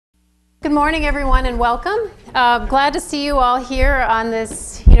Good morning, everyone, and welcome. Glad to see you all here on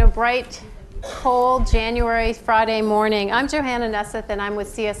this, bright, cold January Friday morning. I'm Johanna Nesseth, and I'm with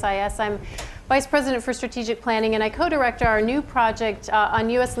CSIS. I'm Vice President for Strategic Planning, and I co-direct our new project on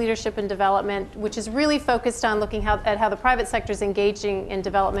U.S. leadership and development, which is really focused on looking at how the private sector is engaging in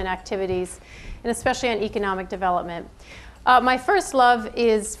development activities, and especially on economic development. My first love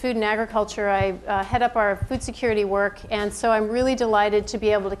is food and agriculture. I head up our food security work, and so I'm really delighted to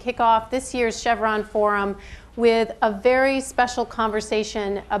be able to kick off this year's Chevron Forum with a very special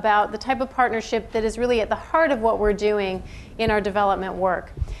conversation about the type of partnership that is really at the heart of what we're doing in our development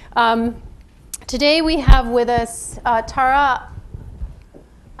work. Today we have with us Tara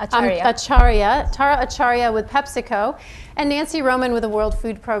Acharya with PepsiCo and Nancy Roman with the World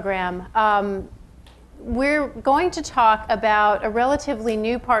Food Program. We're going to talk about a relatively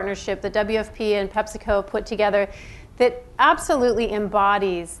new partnership that WFP and PepsiCo put together that absolutely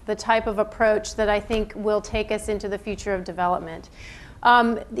embodies the type of approach that I think will take us into the future of development.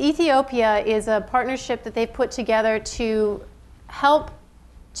 EthioPEA is a partnership that they've put together to help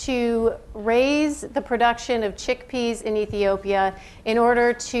to raise the production of chickpeas in Ethiopia in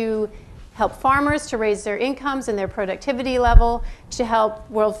order to help farmers to raise their incomes and their productivity level, to help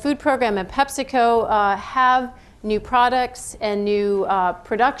World Food Program and PepsiCo have new products and new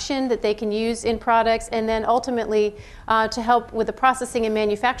production that they can use in products, and then ultimately to help with the processing and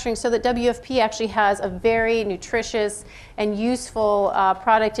manufacturing so that WFP actually has a very nutritious and useful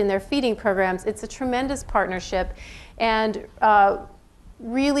product in their feeding programs. It's a tremendous partnership, and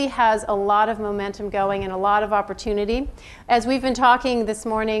really has a lot of momentum going and a lot of opportunity. As we've been talking this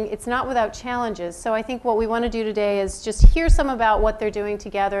morning, it's not without challenges. So I think what we want to do today is just hear some about what they're doing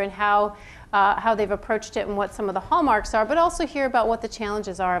together and how they've approached it and what some of the hallmarks are, but also hear about what the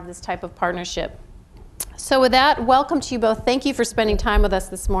challenges are of this type of partnership. So with that, welcome to you both. Thank you for spending time with us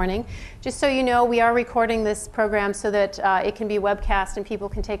this morning. Just so you know, we are recording this program so that it can be webcast and people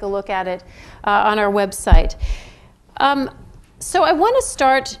can take a look at it on our website. So I want to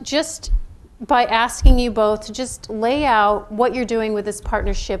start just by asking you both to just lay out what you're doing with this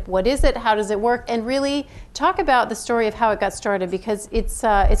partnership. What is it? How does it work? And really talk about the story of how it got started, because it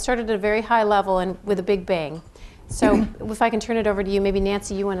started at a very high level and with a big bang. So if I can turn it over to you, maybe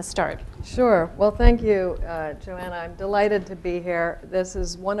Nancy, you want to start. Sure. Well, thank you, Joanna. I'm delighted to be here. This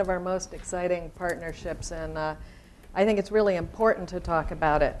is one of our most exciting partnerships, and I think it's really important to talk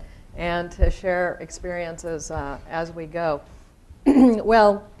about it and to share experiences as we go.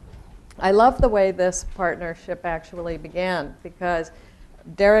 Well, I love the way this partnership actually began, because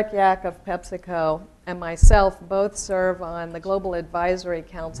Derek Yak of PepsiCo and myself both serve on the Global Advisory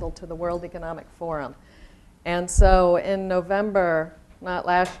Council to the World Economic Forum. And so in November, not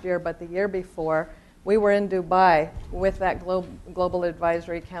last year, but the year before, we were in Dubai with that Global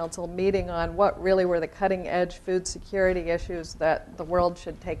Advisory Council meeting on what really were the cutting-edge food security issues that the world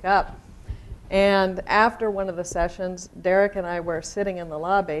should take up. And after one of the sessions, Derek and I were sitting in the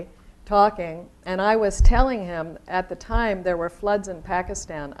lobby talking, and I was telling him at the time there were floods in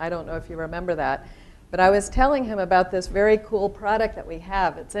Pakistan. I don't know if you remember that, but I was telling him about this very cool product that we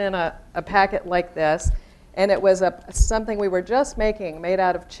have. It's in a packet like this, and it was something we were just making, made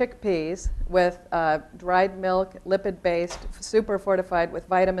out of chickpeas with dried milk, lipid-based, super fortified with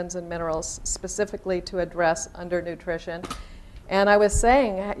vitamins and minerals, specifically to address undernutrition. And I was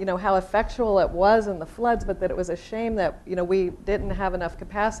saying, how effectual it was in the floods, but that it was a shame that, we didn't have enough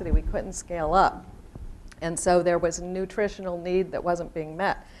capacity. We couldn't scale up. And so there was a nutritional need that wasn't being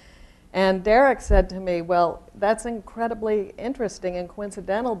met. And Derek said to me, well, that's incredibly interesting and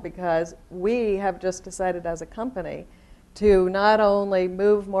coincidental, because we have just decided as a company to not only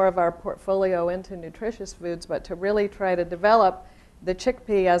move more of our portfolio into nutritious foods, but to really try to develop the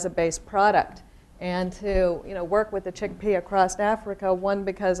chickpea as a base product, and to work with the chickpea across Africa, one,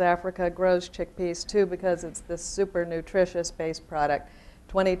 because Africa grows chickpeas, two, because it's this super nutritious base product,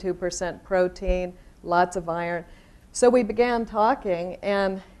 22% protein, lots of iron. So we began talking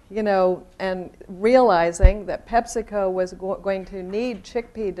and realizing that PepsiCo was going to need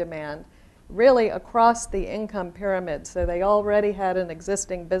chickpea demand really across the income pyramid. So they already had an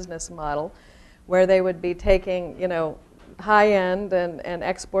existing business model where they would be taking high-end and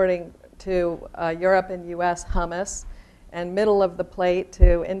exporting to Europe and US hummus, and middle of the plate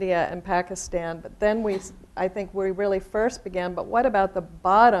to India and Pakistan. But then I think we really first began, but what about the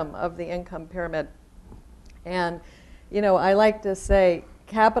bottom of the income pyramid? And I like to say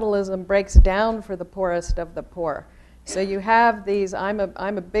capitalism breaks down for the poorest of the poor. So you have these, I'm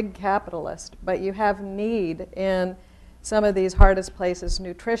a big capitalist, but you have need in some of these hardest places,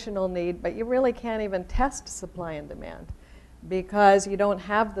 nutritional need, but you really can't even test supply and demand. because you don't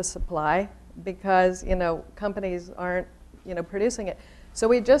have the supply, because companies aren't producing it. So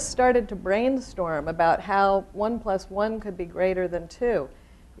we just started to brainstorm about how 1 + 1 could be greater than 2.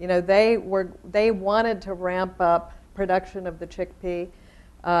 They wanted to ramp up production of the chickpea.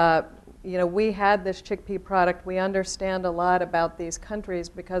 We had this chickpea product. We understand a lot about these countries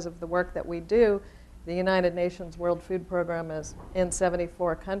because of the work that we do. The United Nations World Food Program is in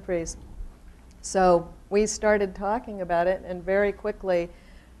 74 countries. So we started talking about it, and very quickly,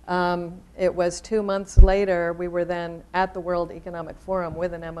 it was 2 months later, we were then at the World Economic Forum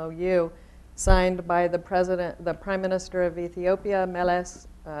with an MOU signed by the Prime Minister of Ethiopia, Meles,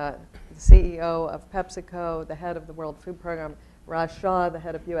 the CEO of PepsiCo, the head of the World Food Program, Raj Shah, the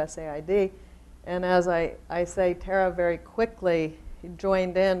head of USAID. And as I say, Tara very quickly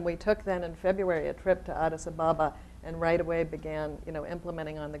joined in. We took then in February a trip to Addis Ababa and right away began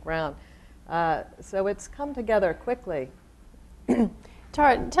implementing on the ground. So it's come together quickly.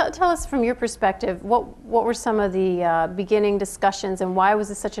 Tara, tell us from your perspective, what were some of the beginning discussions and why was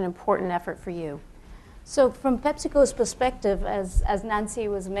this such an important effort for you? So from PepsiCo's perspective, as Nancy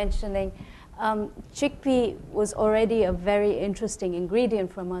was mentioning, chickpea was already a very interesting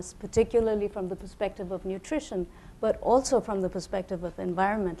ingredient from us, particularly from the perspective of nutrition, but also from the perspective of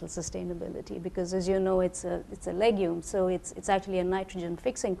environmental sustainability, because as you know, it's a legume, so it's actually a nitrogen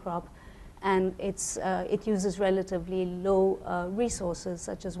fixing crop, and it uses relatively low resources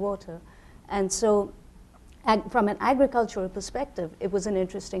such as water. And so from an agricultural perspective, it was an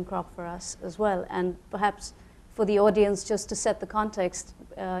interesting crop for us as well. And perhaps for the audience, just to set the context,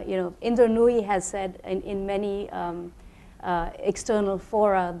 Indra Nooyi has said in many external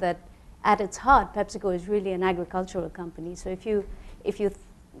fora that at its heart, PepsiCo is really an agricultural company. So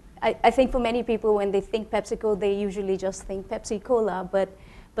I think for many people, when they think PepsiCo, they usually just think Pepsi-Cola, but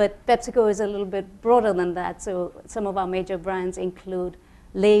PepsiCo is a little bit broader than that. So some of our major brands include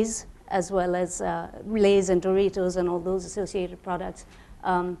Lay's, as well as Lay's and Doritos and all those associated products,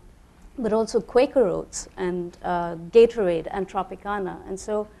 but also Quaker Oats and Gatorade and Tropicana. And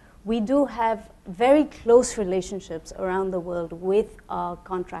so we do have very close relationships around the world with our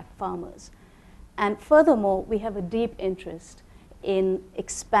contract farmers. And furthermore, we have a deep interest in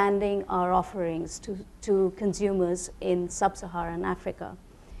expanding our offerings to consumers in sub-Saharan Africa.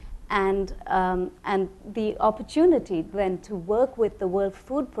 And the opportunity then to work with the World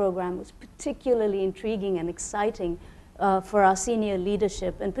Food Program was particularly intriguing and exciting for our senior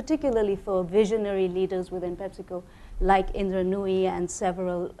leadership, and particularly for visionary leaders within PepsiCo, like Indra Nooyi and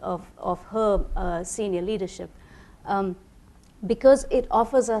several of her senior leadership, because it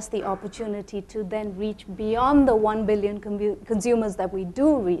offers us the opportunity to then reach beyond the 1 billion consumers that we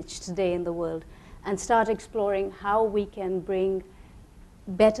do reach today in the world, and start exploring how we can bring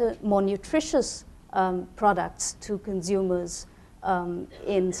better, more nutritious products to consumers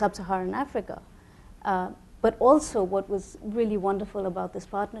in sub-Saharan Africa. But also what was really wonderful about this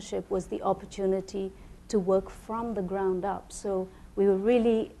partnership was the opportunity to work from the ground up. So we were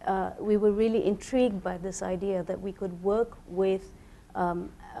really intrigued by this idea that we could work with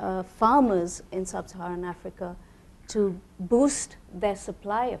farmers in sub-Saharan Africa to boost their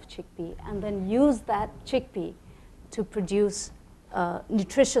supply of chickpea, and then use that chickpea to produce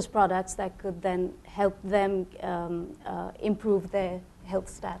nutritious products that could then help them improve their health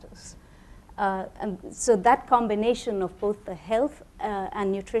status. And so that combination of both the health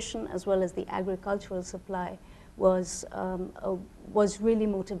and nutrition, as well as the agricultural supply, was really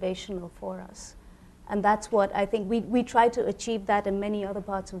motivational for us. And that's what I think we try to achieve that in many other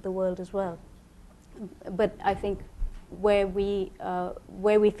parts of the world as well. But I think where we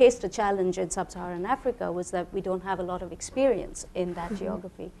faced a challenge in sub-Saharan Africa was that we don't have a lot of experience in that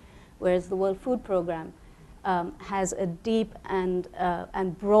geography, whereas the World Food Program has a deep and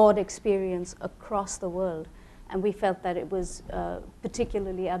broad experience across the world. And we felt that it was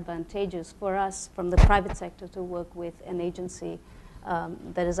particularly advantageous for us from the private sector to work with an agency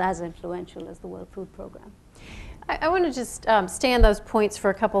that is as influential as the World Food Program. I want to just stay on those points for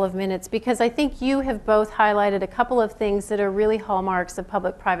a couple of minutes, because I think you have both highlighted a couple of things that are really hallmarks of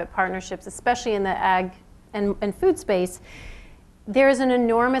public-private partnerships, especially in the ag and food space. There is an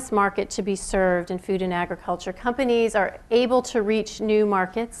enormous market to be served in food and agriculture. Companies are able to reach new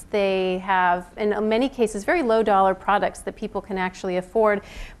markets. They have, in many cases, very low-dollar products that people can actually afford.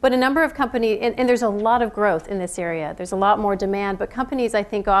 But a number of companies, and there's a lot of growth in this area. There's a lot more demand, but companies, I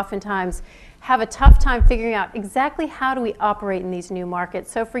think, oftentimes have a tough time figuring out exactly how do we operate in these new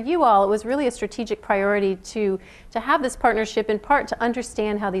markets. So for you all, it was really a strategic priority to have this partnership, in part to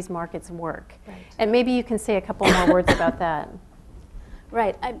understand how these markets work. Right. And maybe you can say a couple more words about that.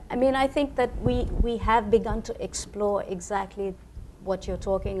 Right. I mean, I think that we have begun to explore exactly what you're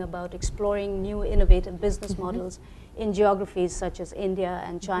talking about, exploring new innovative business models in geographies such as India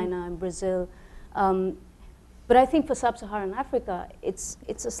and China and Brazil. But I think for sub-Saharan Africa, it's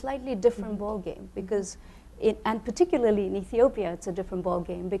a slightly different ballgame because, and particularly in Ethiopia, it's a different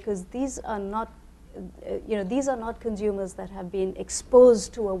ballgame because these are not, these are not consumers that have been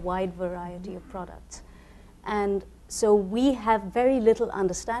exposed to a wide variety of products. And so we have very little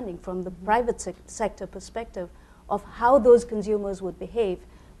understanding from the private sector perspective of how those consumers would behave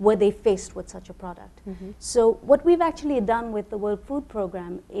were they faced with such a product. So what we've actually done with the World Food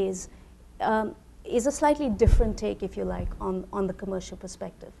Program is a slightly different take, if you like, on the commercial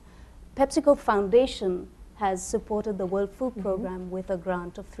perspective. PepsiCo Foundation has supported the World Food Program with a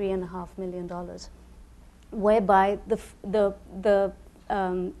grant of $3.5 million, whereby the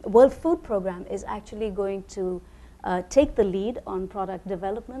World Food Program is actually going to take the lead on product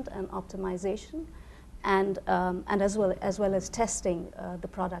development and optimization, and as well as testing the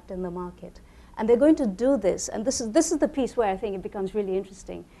product in the market. And they're going to do this, and this is the piece where I think it becomes really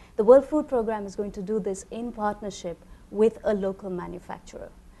interesting. The World Food Program is going to do this in partnership with a local manufacturer.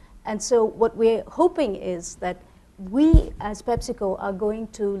 And so what we're hoping is that we, as PepsiCo, are going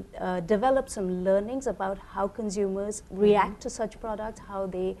to develop some learnings about how consumers react to such products, how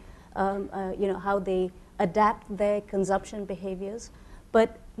they, how they adapt their consumption behaviors,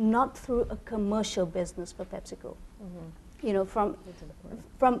 but not through a commercial business for PepsiCo. You know, from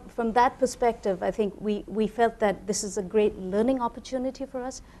that perspective, I think we felt that this is a great learning opportunity for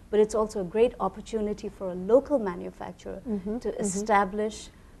us, but it's also a great opportunity for a local manufacturer to establish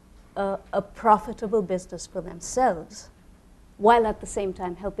a profitable business for themselves, while at the same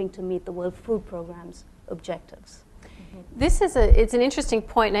time helping to meet the World Food Program's objectives. It's an interesting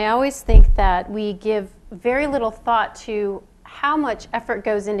point, and I always think that we give very little thought to how much effort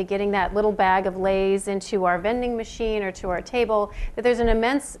goes into getting that little bag of Lay's into our vending machine or to our table, that there's an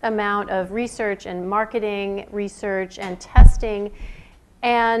immense amount of research and marketing research and testing,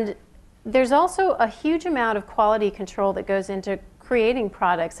 and there's also a huge amount of quality control that goes into creating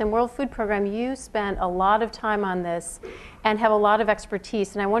products. And World Food Program, you spent a lot of time on this and have a lot of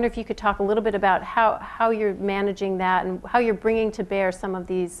expertise, and I wonder if you could talk a little bit about how you're managing that and how you're bringing to bear some of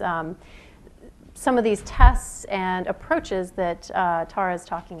these tests and approaches that Tara is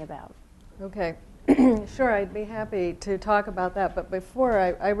talking about. Okay. Sure, I'd be happy to talk about that, but before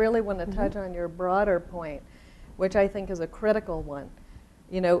I really want to touch on your broader point, which I think is a critical one.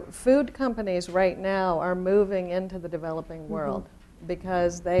 You know, food companies right now are moving into the developing world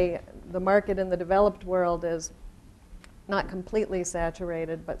because the market in the developed world is not completely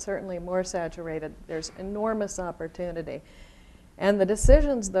saturated, but certainly more saturated. There's enormous opportunity. And the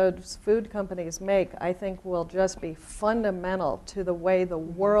decisions those food companies make, I think, will just be fundamental to the way the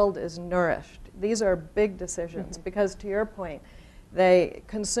world is nourished. These are big decisions because, to your point,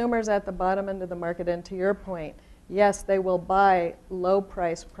 consumers at the bottom end of the market, and to your point, yes, they will buy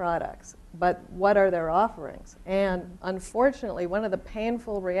low-priced products, but what are their offerings? And unfortunately, one of the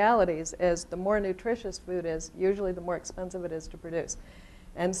painful realities is the more nutritious food is, usually the more expensive it is to produce.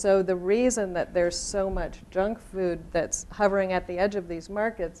 And so the reason that there's so much junk food that's hovering at the edge of these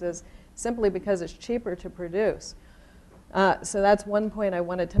markets is simply because it's cheaper to produce. So that's one point I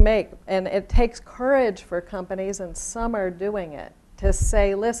wanted to make. And it takes courage for companies, and some are doing it, to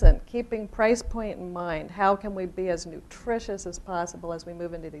say, listen, keeping price point in mind, how can we be as nutritious as possible as we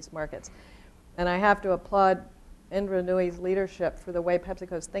move into these markets? And I have to applaud Indra Nui's leadership for the way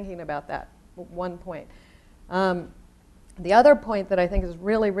PepsiCo is thinking about that, one point. The other point that I think is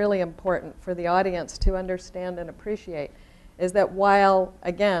really, really important for the audience to understand and appreciate is that while,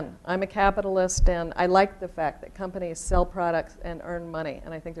 again, I'm a capitalist and I like the fact that companies sell products and earn money,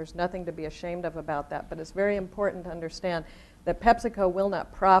 and I think there's nothing to be ashamed of about that, but it's very important to understand that PepsiCo will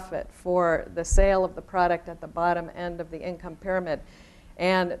not profit for the sale of the product at the bottom end of the income pyramid.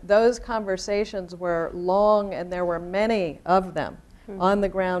 And those conversations were long, and there were many of them on the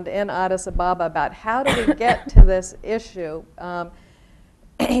ground in Addis Ababa about how do we get to this issue,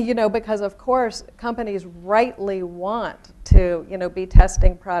 you know, because of course companies rightly want to, you know, be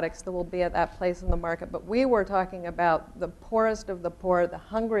testing products that will be at that place in the market, but we were talking about the poorest of the poor, the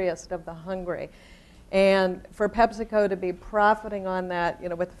hungriest of the hungry. And for PepsiCo to be profiting on that, you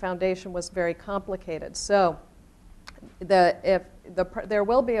know, with the foundation was very complicated. So there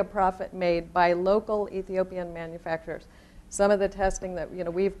will be a profit made by local Ethiopian manufacturers. Some of the testing that, you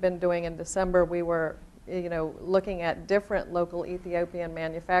know, we've been doing in December, we were, you know, looking at different local Ethiopian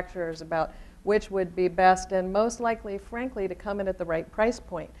manufacturers about which would be best and most likely, frankly, to come in at the right price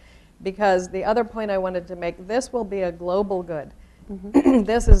point. Because the other point I wanted to make, this will be a global good.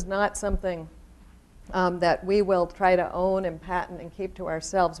 This is not something that we will try to own and patent and keep to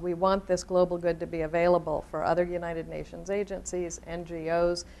ourselves. We want this global good to be available for other United Nations agencies,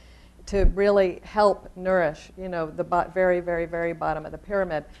 NGOs, to really help nourish, the very, very, very bottom of the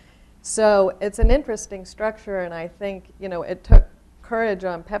pyramid. So it's an interesting structure, and I think, it took courage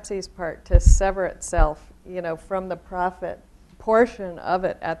on Pepsi's part to sever itself, from the profit portion of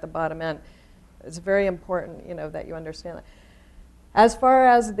it at the bottom end. It's very important, that you understand that. As far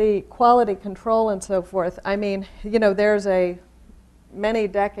as the quality control and so forth, I mean, there's many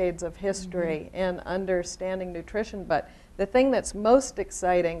decades of history in understanding nutrition, but the thing that's most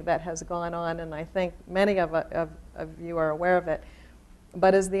exciting that has gone on, and I think many of you are aware of it,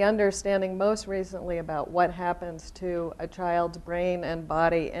 but is the understanding most recently about what happens to a child's brain and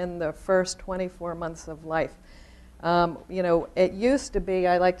body in the first 24 months of life. It used to be,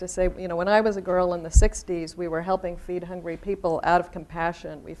 I like to say, when I was a girl in the 60s, we were helping feed hungry people out of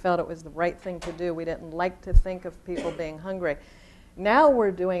compassion. We felt it was the right thing to do. We didn't like to think of people being hungry. Now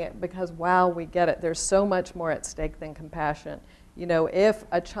we're doing it because, wow, we get it. There's so much more at stake than compassion. If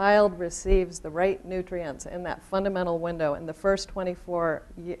a child receives the right nutrients in that fundamental window in the first 24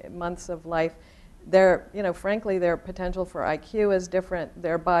 months of life, frankly, their potential for IQ is different.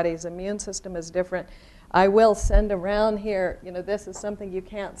 Their body's immune system is different. I will send around here, this is something you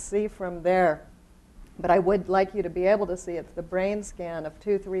can't see from there, but I would like you to be able to see. It's the brain scan of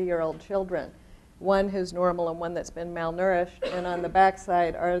 2 3-year-old children, one who's normal and one that's been malnourished, and on the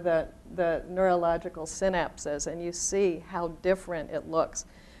backside are the neurological synapses, and you see how different it looks.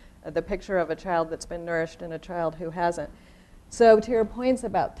 The picture of a child that's been nourished and a child who hasn't. So to your points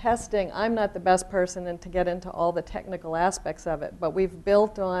about testing, I'm not the best person to get into all the technical aspects of it, but we've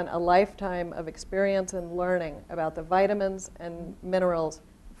built on a lifetime of experience and learning about the vitamins and minerals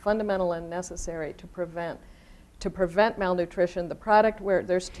fundamental and necessary to prevent malnutrition. The product where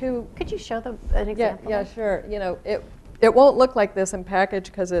there's two... Could you show them an example? Yeah, sure. It won't look like this in package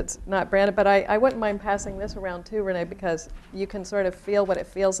because it's not branded, but I wouldn't mind passing this around too, Renee, because you can sort of feel what it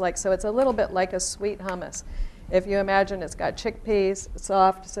feels like. So it's a little bit like a sweet hummus. If you imagine, it's got chickpeas,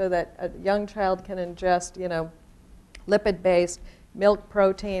 soft, so that a young child can ingest, lipid-based milk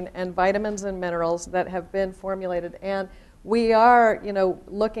protein and vitamins and minerals that have been formulated. And we are,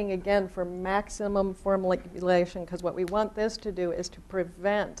 looking again for maximum formulation, because what we want this to do is to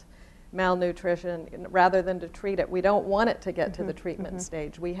prevent malnutrition rather than to treat it. We don't want it to get to the treatment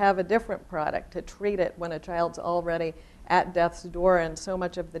stage. We have a different product to treat it when a child's already at death's door and so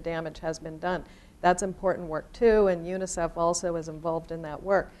much of the damage has been done. That's important work too, and UNICEF also is involved in that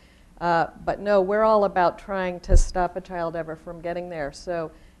work. But no, we're all about trying to stop a child ever from getting there.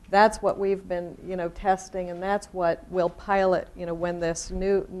 So that's what we've been, testing, and that's what we'll pilot, when this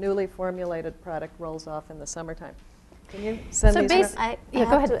newly formulated product rolls off in the summertime. Can you send these around? I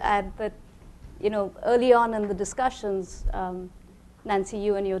have to add that, early on in the discussions, Nancy,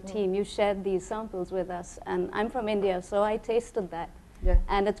 you and your team, you shared these samples with us, and I'm from India, so I tasted that. Yeah.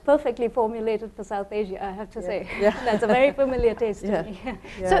 And it's perfectly formulated for South Asia, I have to say. Yeah. That's a very familiar taste to me.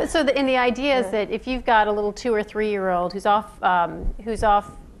 Yeah. So the idea is that if you've got a little 2 or 3-year-old who's off on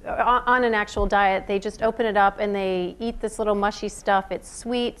an actual diet, they just open it up and they eat this little mushy stuff. It's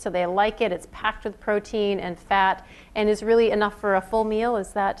sweet, so they like it. It's packed with protein and fat, and is really enough for a full meal.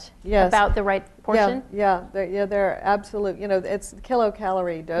 Is that about the right portion? Yeah, they're absolute. It's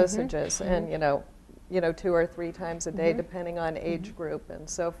kilocalorie dosages, and 2 or 3 times a day, depending on age group and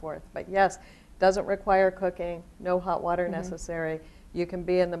so forth. But yes, doesn't require cooking, no hot water necessary. You can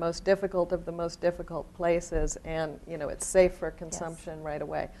be in the most difficult of the most difficult places, and it's safe for consumption right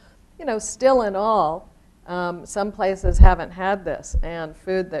away. Still in all, some places haven't had this, and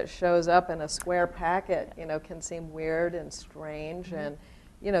food that shows up in a square packet, can seem weird and strange, and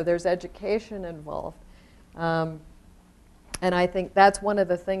there's education involved. And I think that's one of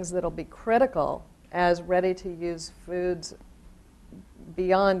the things that'll be critical as ready-to-use foods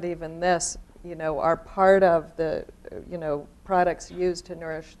beyond even this, are part of the, products used to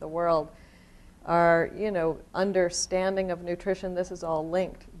nourish the world, are, understanding of nutrition. This is all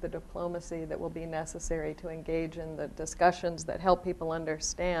linked, the diplomacy that will be necessary to engage in the discussions that help people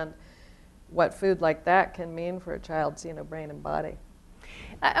understand what food like that can mean for a child's, brain and body.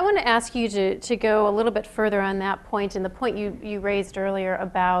 I want to ask you to go a little bit further on that point, and the point you raised earlier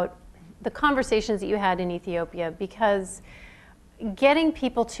about the conversations that you had in Ethiopia, because getting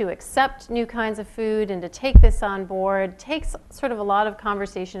people to accept new kinds of food and to take this on board takes sort of a lot of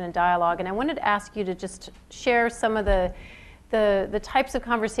conversation and dialogue. And I wanted to ask you to just share some of the types of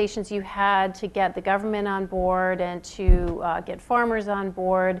conversations you had to get the government on board and to get farmers on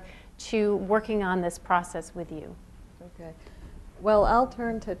board to working on this process with you. Okay. Well, I'll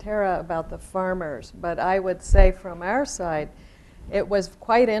turn to Tara about the farmers, but I would say from our side, it was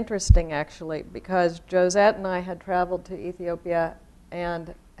quite interesting actually, because Josette and I had traveled to Ethiopia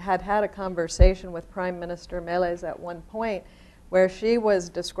and had a conversation with Prime Minister Meles at one point where she was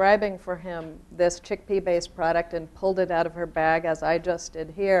describing for him this chickpea-based product and pulled it out of her bag, as I just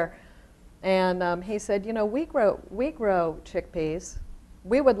did here. And he said, you know, we grow chickpeas.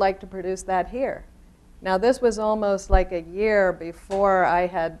 We would like to produce that here. Now, this was almost like a year before I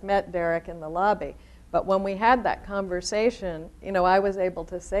had met Derek in the lobby. But when we had that conversation, you know, I was able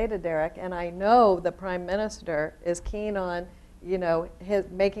to say to Derek, and I know the Prime Minister is keen on, you know,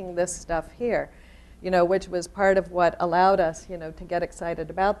 making this stuff here, you know, which was part of what allowed us, you know, to get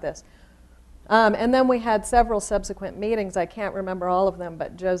excited about this. And then we had several subsequent meetings. I can't remember all of them,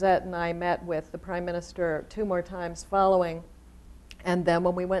 but Josette and I met with the Prime Minister 2 more times following. And then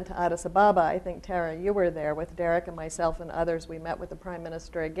when we went to Addis Ababa, I think, Tara, you were there with Derek and myself and others. We met with the Prime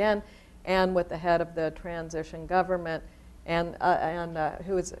Minister again and with the head of the transition government, and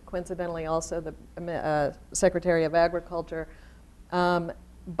who is coincidentally also the Secretary of Agriculture.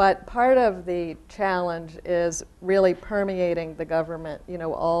 But part of the challenge is really permeating the government, you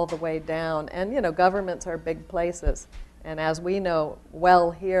know, all the way down. And, you know, governments are big places. And as we know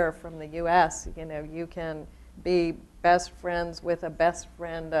well here from the US, you know, you can be best friends with a best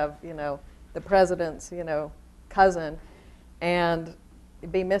friend of, you know, the president's, you know, cousin, and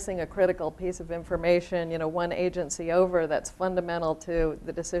be missing a critical piece of information, you know, one agency over that's fundamental to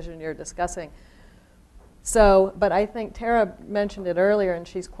the decision you're discussing. So, but I think Tara mentioned it earlier, and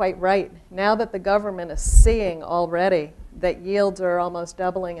she's quite right. Now that the government is seeing already that yields are almost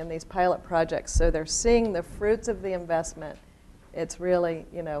doubling in these pilot projects, so they're seeing the fruits of the investment, it's really,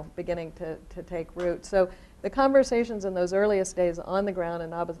 you know, beginning to take root. So the conversations in those earliest days on the ground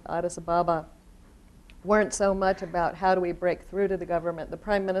in Addis Ababa weren't so much about how do we break through to the government. The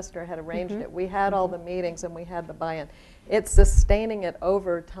Prime Minister had arranged it. We had all the meetings and we had the buy-in. It's sustaining it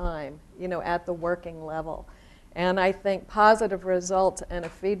over time, you know, at the working level. And I think positive results and a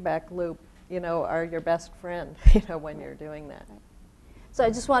feedback loop, you know, are your best friend, you know, when you're doing that. So I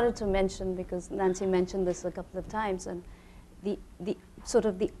just wanted to mention, because Nancy mentioned this a couple of times, and the sort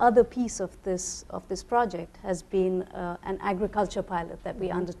of the other piece of this project has been an agriculture pilot that we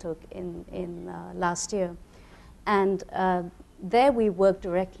undertook in last year, and there we worked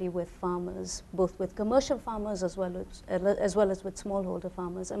directly with farmers, both with commercial farmers as well as with smallholder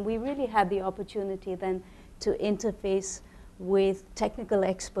farmers, and we really had the opportunity then to interface with technical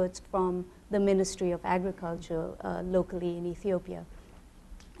experts from the Ministry of Agriculture locally in Ethiopia.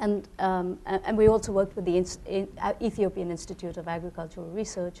 And we also worked with the Ethiopian Institute of Agricultural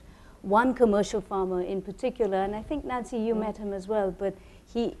Research, one commercial farmer in particular, and I think, Nancy, you met him as well, but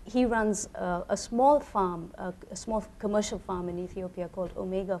he runs a small farm, a small commercial farm in Ethiopia called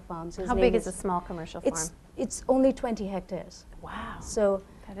Omega Farms. How big is a small commercial farm? It's only 20 hectares. Wow. So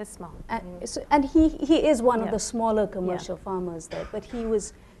that is small. And he is one of the smaller commercial farmers there, but he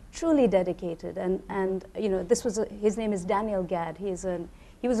was truly dedicated, and you know, his name is Daniel Gadd.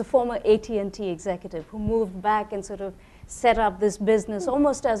 He was a former AT&T executive who moved back and sort of set up this business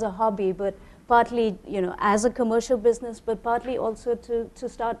almost as a hobby, but partly, you know, as a commercial business, but partly also to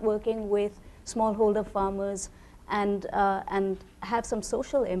start working with smallholder farmers and have some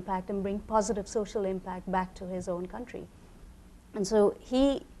social impact and bring positive social impact back to his own country. And so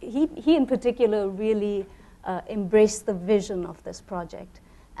he in particular really embraced the vision of this project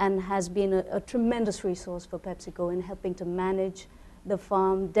and has been a tremendous resource for PepsiCo in helping to manage the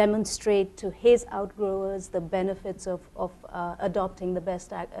farm, demonstrate to his outgrowers the benefits of adopting the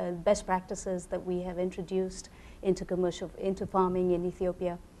best practices that we have introduced into farming in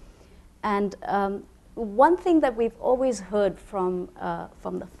Ethiopia. And one thing that we've always heard from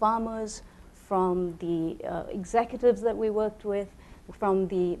the farmers, from the executives that we worked with, from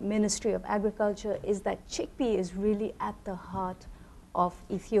the Ministry of Agriculture, is that chickpea is really at the heart of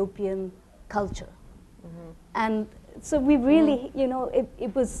Ethiopian culture. And so we really, you know,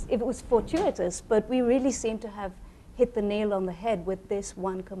 it was fortuitous, but we really seem to have hit the nail on the head with this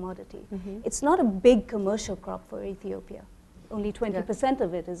one commodity. It's not a big commercial crop for Ethiopia. Only 20%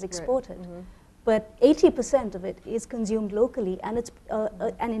 of it is exported. Right. But 80% of it is consumed locally, and it's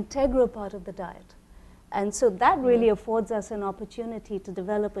an integral part of the diet. And so that really affords us an opportunity to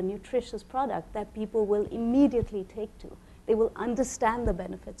develop a nutritious product that people will immediately take to. They will understand the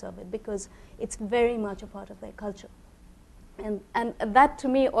benefits of it because it's very much a part of their culture. And that to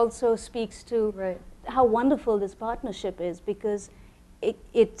me also speaks to how wonderful this partnership is, because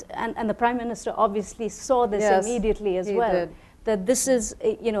and the Prime Minister obviously saw this immediately as well. Did. That this is,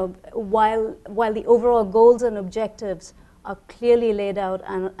 you know, while the overall goals and objectives are clearly laid out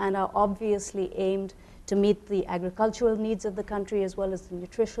and are obviously aimed to meet the agricultural needs of the country as well as the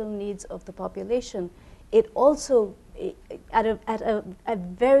nutritional needs of the population, it also, at a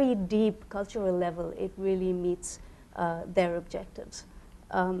very deep cultural level, it really meets their objectives.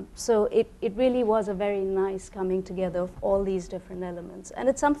 So it really was a very nice coming together of all these different elements, and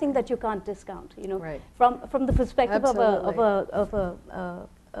it's something that you can't discount. You know, Right. From the perspective of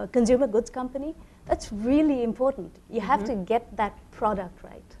a consumer goods company, that's really important. You have to get that product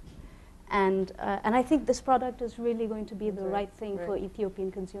right, and I think this product is really going to be the right thing for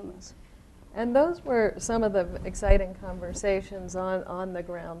Ethiopian consumers. And those were some of the exciting conversations on the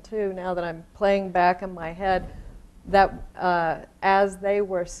ground too. Now that I'm playing back in my head, that as they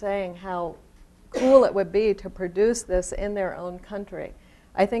were saying how cool it would be to produce this in their own country.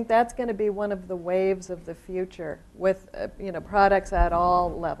 I think that's going to be one of the waves of the future with products at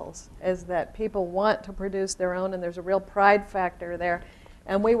all levels, is that people want to produce their own, and there's a real pride factor there.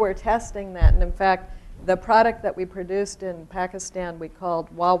 And we were testing that, and in fact, the product that we produced in Pakistan we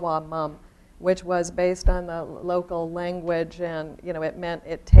called Wawa Mum, which was based on the local language, and it meant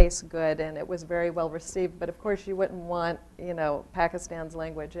it tastes good, and it was very well received. But of course, you wouldn't want Pakistan's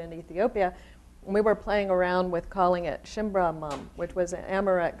language in Ethiopia. And we were playing around with calling it Shimbra Mum, which was an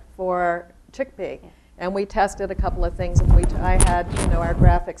Amharic for chickpea. Yeah. And we tested a couple of things, and I had our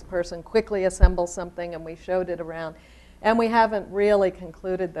graphics person quickly assemble something, and we showed it around. And we haven't really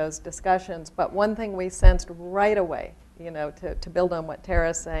concluded those discussions. But one thing we sensed right away, to build on what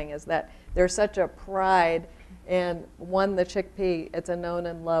Tara's saying, is that there's such a pride in, one, the chickpea, it's a known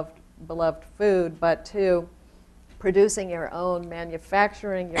and beloved food, but two, producing your own,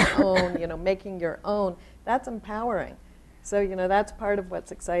 manufacturing your own, making your own, that's empowering. So, that's part of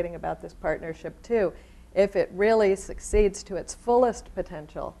what's exciting about this partnership too. If it really succeeds to its fullest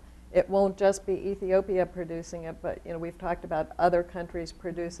potential, it won't just be Ethiopia producing it, but we've talked about other countries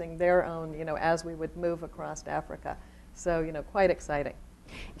producing their own, as we would move across Africa. So, quite exciting.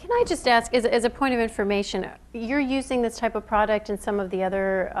 Can I just ask, as a point of information, you're using this type of product in some of the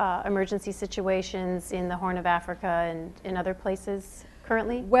other emergency situations in the Horn of Africa and in other places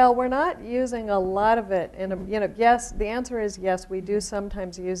currently? Well, we're not using a lot of it. Yes, the answer is yes, we do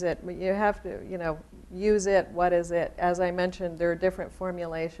sometimes use it, but you have to, use it. What is it? As I mentioned, there are different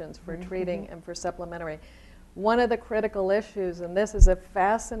formulations for treating and for supplementary. One of the critical issues, and this is a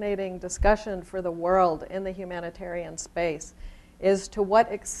fascinating discussion for the world in the humanitarian space, is to what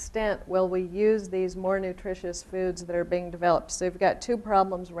extent will we use these more nutritious foods that are being developed. So you've got two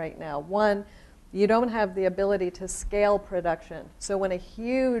problems right now. One, you don't have the ability to scale production. So when a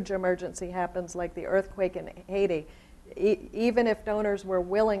huge emergency happens, like the earthquake in Haiti, even if donors were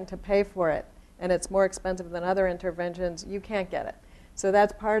willing to pay for it, and it's more expensive than other interventions, you can't get it. So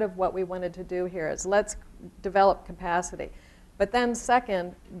that's part of what we wanted to do here, is let's develop capacity. But then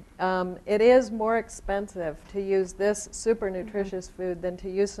second, it is more expensive to use this super nutritious food than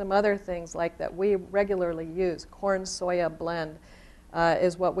to use some other things like that we regularly use. Corn soya blend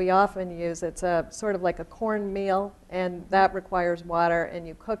is what we often use. It's a sort of like a corn meal, and that requires water, and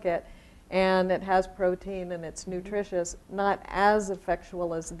you cook it, and it has protein, and it's nutritious, not as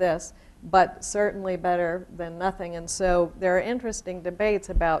effectual as this, but certainly better than nothing. And so there are interesting debates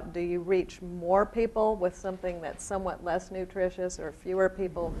about, do you reach more people with something that's somewhat less nutritious, or fewer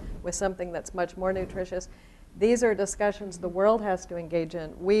people with something that's much more nutritious? These are discussions the world has to engage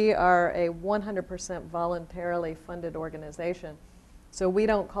in. We are a 100% voluntarily funded organization, so we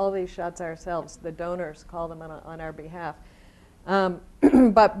don't call these shots ourselves. The donors call them on our behalf.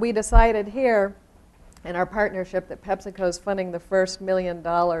 But we decided here in our partnership that PepsiCo is funding the first $1 million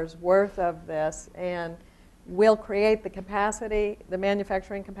worth of this, and we'll create the capacity, the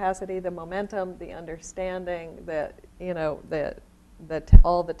manufacturing capacity, the momentum, the understanding,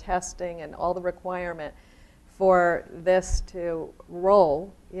 all the testing and all the requirement for this to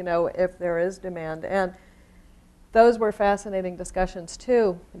roll, if there is demand. And those were fascinating discussions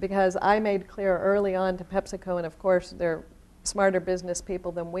too, because I made clear early on to PepsiCo, and of course they're smarter business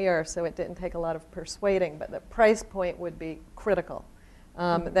people than we are, so it didn't take a lot of persuading, but the price point would be critical.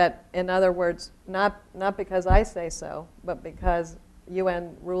 That, in other words, not because I say so, but because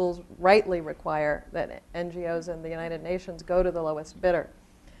UN rules rightly require that NGOs in the United Nations go to the lowest bidder.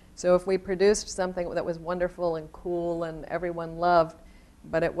 So if we produced something that was wonderful and cool and everyone loved,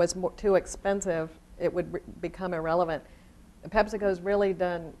 but it was too expensive, it would become irrelevant. PepsiCo's really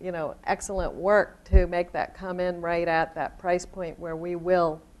done, excellent work to make that come in right at that price point where we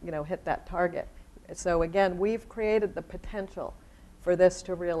will, hit that target. So again, we've created the potential for this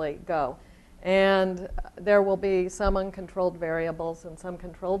to really go. And there will be some uncontrolled variables and some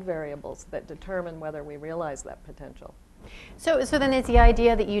controlled variables that determine whether we realize that potential. So then it's the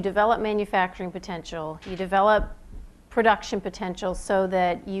idea that you develop manufacturing potential, you develop production potential so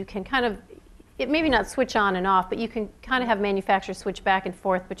that you can kind of, it maybe not switch on and off, but you can kind of have manufacturers switch back and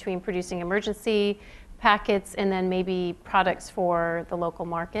forth between producing emergency packets and then maybe products for the local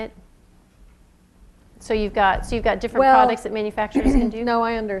market. So you've got different products that manufacturers can do? No,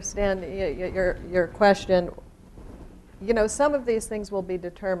 I understand your question. You know, some of these things will be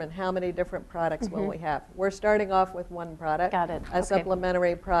determined. How many different products will we have? We're starting off with one product, a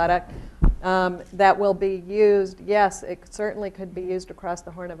supplementary product that will be used. Yes, it certainly could be used across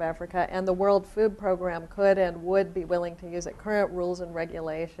the Horn of Africa, and the World Food Program could and would be willing to use it. Current rules and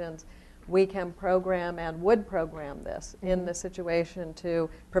regulations, we can program and would program this in the situation to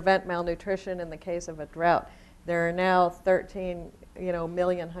prevent malnutrition in the case of a drought. There are now 13,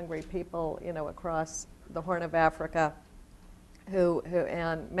 million hungry people, across the Horn of Africa, who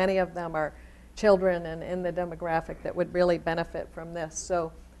and many of them are children and in the demographic that would really benefit from this.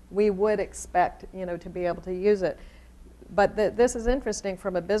 So we would expect, to be able to use it. But this is interesting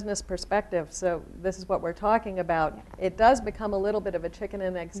from a business perspective. So this is what we're talking about. It does become a little bit of a chicken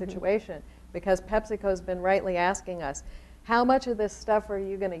and egg situation because PepsiCo's been rightly asking us, how much of this stuff are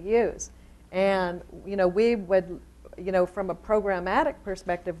you going to use? And we would, from a programmatic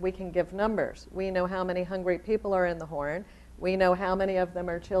perspective, we can give numbers. We know how many hungry people are in the Horn. We know how many of them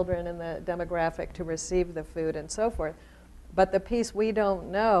are children in the demographic to receive the food and so forth. But the piece we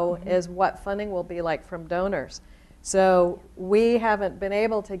don't know is what funding will be like from donors. So we haven't been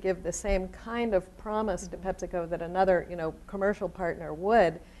able to give the same kind of promise to PepsiCo that another, commercial partner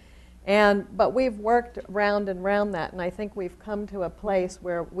would. But we've worked round and round that, and I think we've come to a place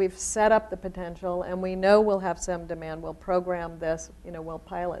where we've set up the potential, and we know we'll have some demand. We'll program this, we'll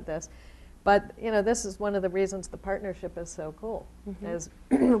pilot this. But this is one of the reasons the partnership is so cool. Is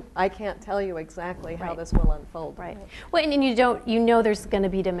I can't tell you exactly how this will unfold. Right. Well, and you know there's going to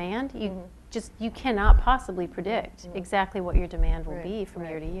be demand. You cannot possibly predict exactly what your demand will be from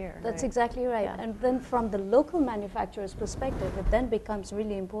year to year. That's exactly right. Yeah. And then from the local manufacturer's perspective, it then becomes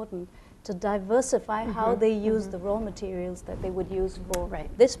really important to diversify how they use the raw materials that they would use for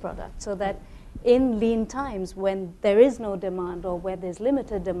this product, so that in lean times when there is no demand or where there's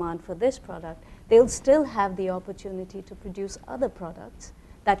limited demand for this product, they'll still have the opportunity to produce other products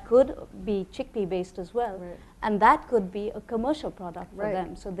that could be chickpea based as well. Right. And that could be a commercial product for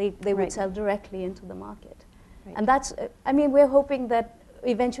them. So they would sell directly into the market. Right. And that's, we're hoping that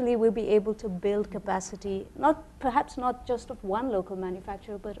eventually we'll be able to build capacity, perhaps not just of one local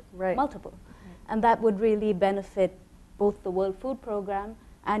manufacturer, but multiple. Right. And that would really benefit both the World Food Program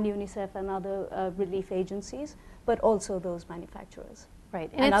and UNICEF and other relief agencies, but also those manufacturers. Right,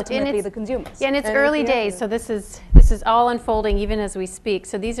 and ultimately the consumers. Yeah, and it's early days, so this is all unfolding even as we speak.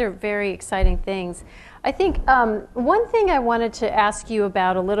 So these are very exciting things. I think one thing I wanted to ask you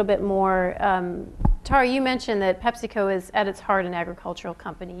about a little bit more, Tara, you mentioned that PepsiCo is at its heart an agricultural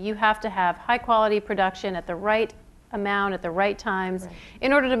company. You have to have high quality production at the right amount, at the right times,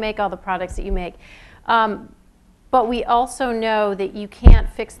 in order to make all the products that you make. But we also know that you can't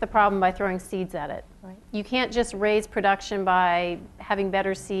fix the problem by throwing seeds at it. Right. You can't just raise production by having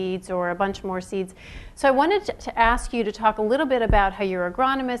better seeds or a bunch more seeds. So I wanted to ask you to talk a little bit about how your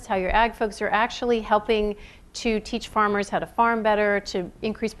agronomists, how your ag folks are actually helping to teach farmers how to farm better, to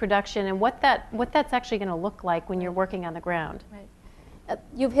increase production, and what that's actually going to look like when you're working on the ground. Right.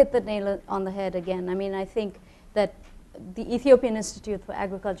 You've hit the nail on the head again. I think that the Ethiopian Institute for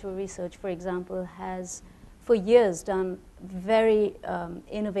Agricultural Research, for example, has for years done very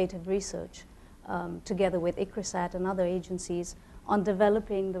innovative research together with ICRISAT and other agencies on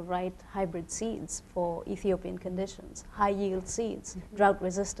developing the right hybrid seeds for Ethiopian conditions, high yield seeds, drought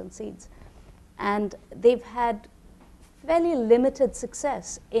resistant seeds. And they've had fairly limited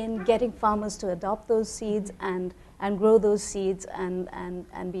success in getting farmers to adopt those seeds and grow those seeds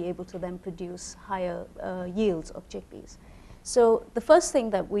and be able to then produce higher yields of chickpeas. So the first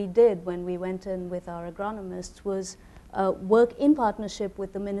thing that we did when we went in with our agronomists was work in partnership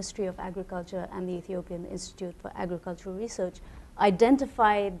with the Ministry of Agriculture and the Ethiopian Institute for Agricultural Research,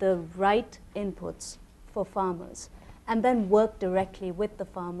 identify the right inputs for farmers, and then work directly with the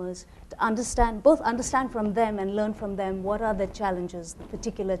farmers to both understand from them and learn from them what are the challenges, the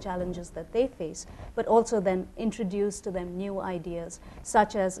particular challenges that they face, but also then introduce to them new ideas,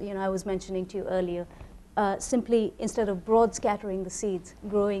 such as, I was mentioning to you earlier, simply, instead of broad scattering the seeds,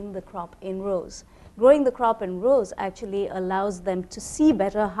 growing the crop in rows. Growing the crop in rows actually allows them to see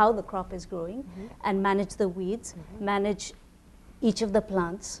better how the crop is growing and manage the weeds, manage each of the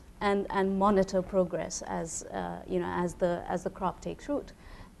plants, and monitor progress as the crop takes root.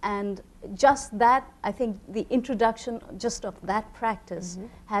 And just that, I think the introduction just of that practice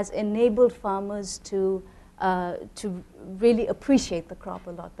has enabled farmers to really appreciate the crop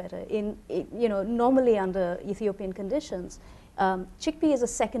a lot better. Normally under Ethiopian conditions, chickpea is a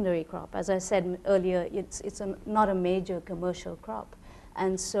secondary crop. As I said earlier, it's not a major commercial crop.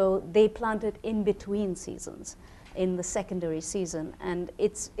 And so they plant it in between seasons, in the secondary season. And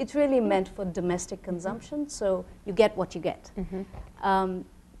it's really meant for domestic consumption, so you get what you get.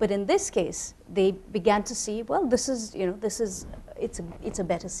 But in this case, they began to see, well, it's a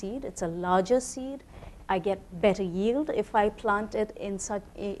better seed, it's a larger seed. I get better yield if I plant it in such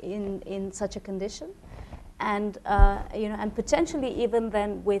a condition. And and potentially even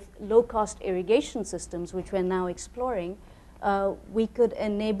then with low-cost irrigation systems, which we're now exploring, we could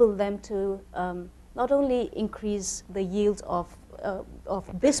enable them to not only increase the yields of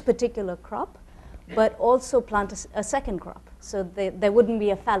this particular crop, but also plant a second crop. So there wouldn't be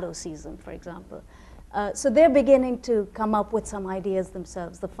a fallow season, for example. So they're beginning to come up with some ideas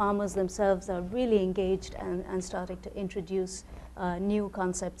themselves. The farmers themselves are really engaged and starting to introduce new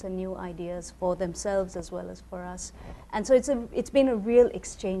concepts and new ideas for themselves as well as for us. And so it's been a real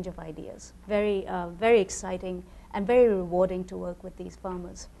exchange of ideas. Very, very exciting and very rewarding to work with these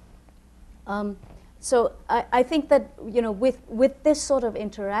farmers. So I think that with this sort of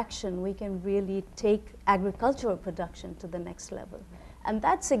interaction, we can really take agricultural production to the next level. And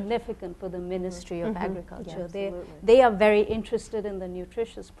that's significant for the Ministry of Agriculture. Yeah, they are very interested in the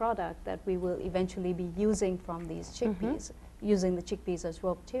nutritious product that we will eventually be using from these chickpeas, using the chickpeas as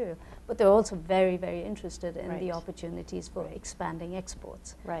raw material. But they're also very, very interested in the opportunities for expanding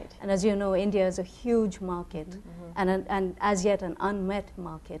exports. Right. And as you know, India is a huge market and as yet an unmet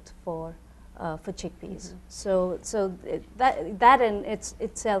market for chickpeas. So that in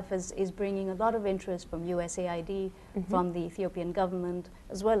itself is bringing a lot of interest from USAID, from the Ethiopian government,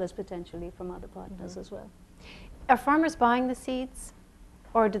 as well as potentially from other partners as well. Are farmers buying the seeds,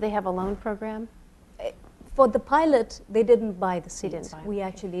 or do they have a loan program? For the pilot, they didn't buy the seeds. Didn't buy, we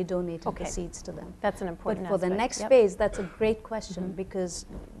actually donated the Okay. seeds to them. That's an important But for the aspect. next Yep. phase, that's a great question because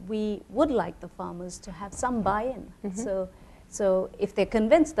we would like the farmers to have some buy-in. So if they're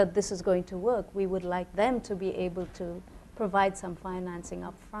convinced that this is going to work, we would like them to be able to provide some financing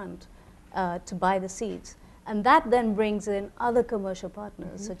up front to buy the seeds. And that then brings in other commercial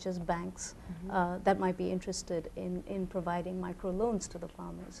partners, such as banks, that might be interested in providing microloans to the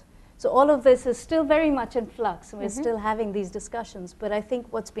farmers. So all of this is still very much in flux. We're still having these discussions. But I think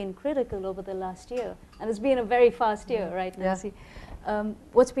what's been critical over the last year, and it's been a very fast year, right, Nancy?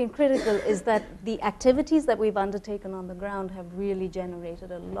 What's been critical is that the activities that we've undertaken on the ground have really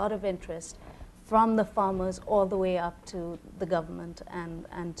generated a lot of interest from the farmers all the way up to the government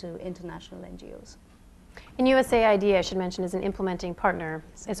and to international NGOs. And USAID, I should mention, is an implementing partner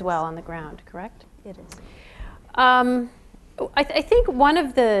as well on the ground, correct? It is. I think one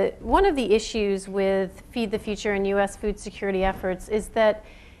of the issues with Feed the Future and U.S. food security efforts is that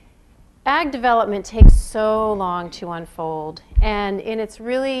ag development takes so long to unfold, and it's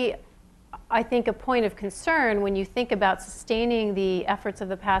really, I think, a point of concern when you think about sustaining the efforts of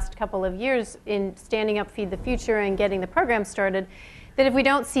the past couple of years in standing up Feed the Future and getting the program started, that if we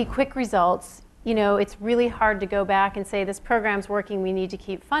don't see quick results, it's really hard to go back and say this program's working, we need to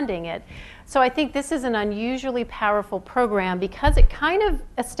keep funding it. So I think this is an unusually powerful program because it kind of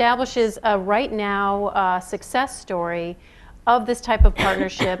establishes a right now success story of this type of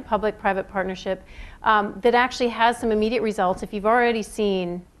partnership, public-private partnership, that actually has some immediate results. If you've already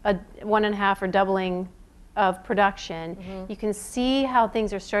seen a 1.5 or doubling of production, you can see how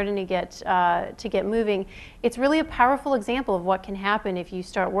things are starting to get moving. It's really a powerful example of what can happen if you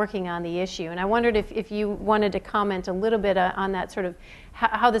start working on the issue. And I wondered if you wanted to comment a little bit on that sort of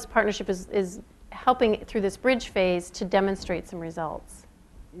how this partnership is helping through this bridge phase to demonstrate some results.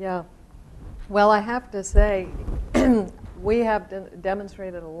 Yeah. Well, I have to say, we have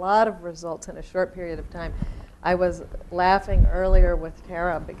demonstrated a lot of results in a short period of time. I was laughing earlier with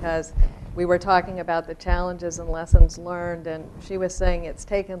Tara because we were talking about the challenges and lessons learned, and she was saying it's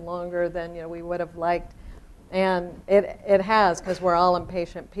taken longer than we would have liked, and it has because we're all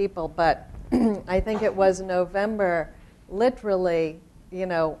impatient people. But I think it was November, literally,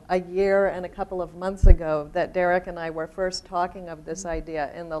 a year and a couple of months ago, that Derek and I were first talking of this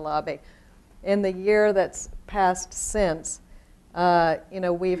idea in the lobby. In the year that's passed since,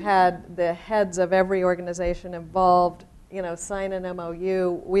 we've had the heads of every organization involved, sign an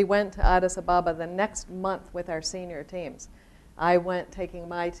MOU. We went to Addis Ababa the next month with our senior teams. I went taking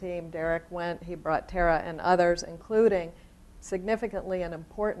my team, Derek went, he brought Tara and others, including, significantly and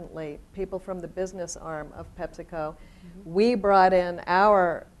importantly, people from the business arm of PepsiCo. We brought in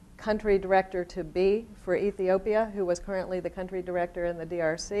our country director to be for Ethiopia, who was currently the country director in the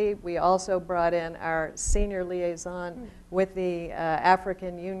DRC. We also brought in our senior liaison with the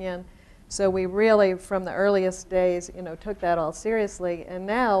African Union. So we really, from the earliest days, took that all seriously. And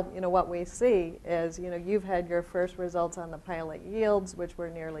now, what we see is, you've had your first results on the pilot yields, which were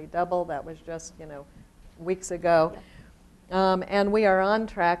nearly double. That was just, weeks ago. And we are on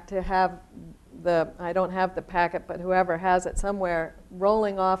track to have I don't have the packet, but whoever has it somewhere,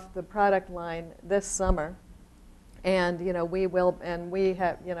 rolling off the product line this summer. And, we will, and we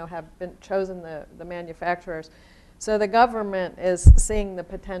have, have been chosen the manufacturers. So the government is seeing the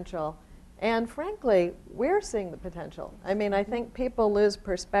potential. And frankly, we're seeing the potential. I mean, I think people lose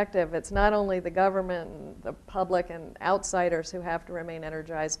perspective. It's not only the government and the public and outsiders who have to remain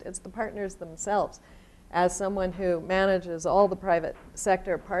energized, it's the partners themselves. As someone who manages all the private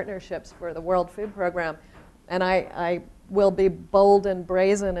sector partnerships for the World Food Program, and I will be bold and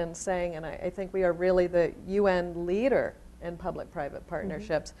brazen in saying, and I think we are really the UN leader in public-private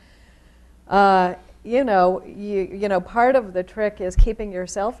partnerships. Part of the trick is keeping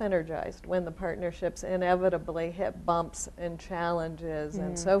yourself energized when the partnerships inevitably hit bumps and challenges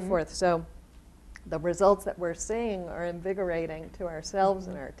and so forth. So the results that we're seeing are invigorating to ourselves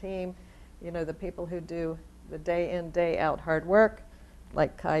and our team. The people who do the day in, day out hard work,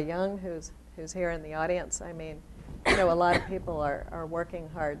 like Kai Young, who's here in the audience. I mean, a lot of people are working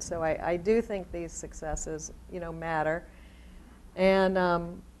hard. So I do think these successes, matter.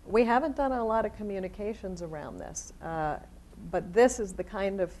 And we haven't done a lot of communications around this. But this is the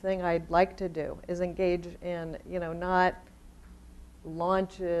kind of thing I'd like to do, is engage in, not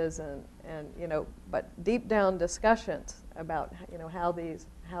launches but deep down discussions about,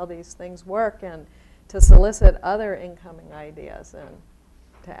 how these things work, and to solicit other incoming ideas and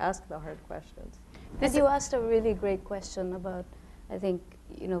to ask the hard questions. And you asked a really great question about, I think,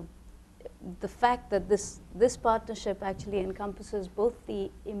 the fact that this partnership actually encompasses both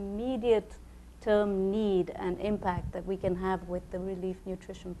the immediate term need and impact that we can have with the relief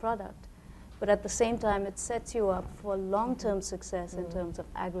nutrition product, but at the same time it sets you up for long-term success in terms of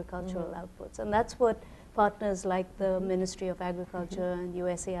agricultural outputs. And that's what partners like the Ministry of Agriculture and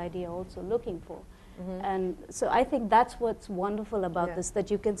USAID are also looking for. And so I think that's what's wonderful about this, that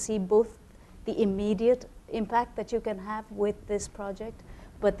you can see both the immediate impact that you can have with this project,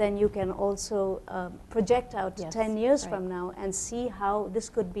 but then you can also project out 10 years from now and see how this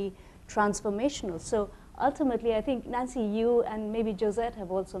could be transformational. So ultimately, I think, Nancy, you and maybe Josette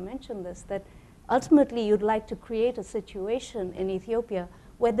have also mentioned this, that ultimately you'd like to create a situation in Ethiopia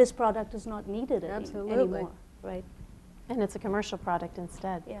where this product is not needed anymore, right? And it's a commercial product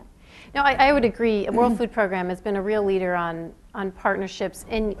instead. Yeah. No, I would agree. The World Food Program has been a real leader on partnerships.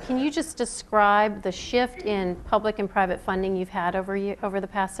 And can you just describe the shift in public and private funding you've had over the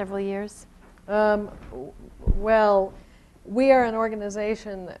past several years? Well, we are an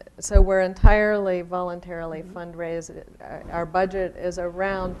organization, so we're entirely voluntarily fundraised. Our budget is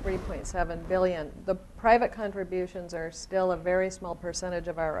around $3.7 billion. The private contributions are still a very small percentage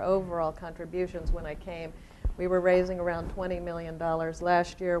of our overall contributions. When I came, we were raising around $20 million.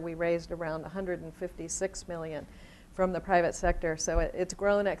 Last year, we raised around $156 million from the private sector. So it's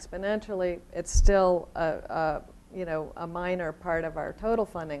grown exponentially. It's still a minor part of our total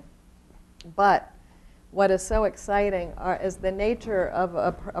funding. But what is so exciting is the nature of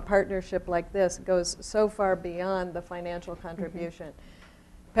a partnership like this goes so far beyond the financial contribution.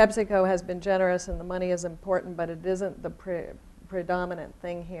 PepsiCo has been generous, and the money is important, but it isn't the predominant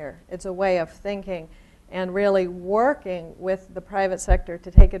thing here. It's a way of thinking and really working with the private sector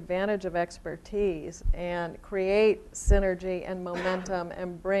to take advantage of expertise and create synergy and momentum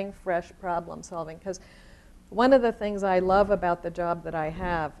and bring fresh problem solving. Because one of the things I love about the job that I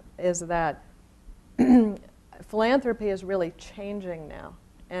have is that philanthropy is really changing now.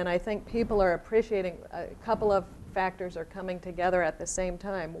 And I think people are appreciating a couple of factors are coming together at the same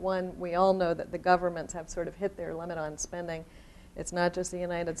time. One, we all know that the governments have sort of hit their limit on spending. It's not just the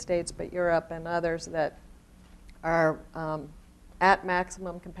United States, but Europe and others that are at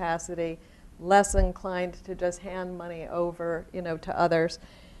maximum capacity, less inclined to just hand money over, to others.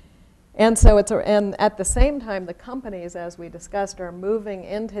 And so and at the same time, the companies, as we discussed, are moving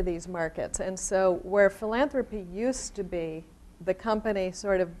into these markets. And so where philanthropy used to be, the company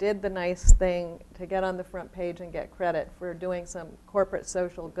sort of did the nice thing to get on the front page and get credit for doing some corporate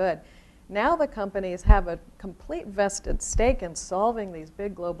social good. Now the companies have a complete vested stake in solving these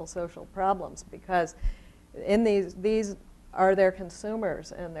big global social problems, because in these are their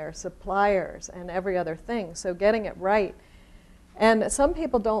consumers and their suppliers and every other thing. So getting it right And some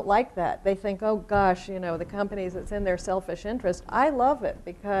people don't like that. They think, oh gosh, you know, the companies, it's in their selfish interest. I love it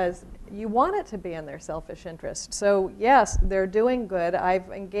because you want it to be in their selfish interest. So yes, they're doing good.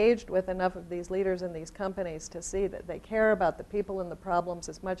 I've engaged with enough of these leaders in these companies to see that they care about the people and the problems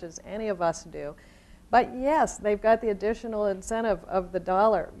as much as any of us do. But yes, they've got the additional incentive of the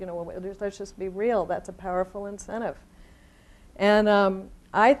dollar. You know, let's just be real, that's a powerful incentive. And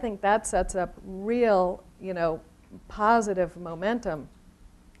I think that sets up real, you know, positive momentum.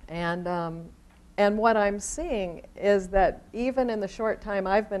 And what I'm seeing is that even in the short time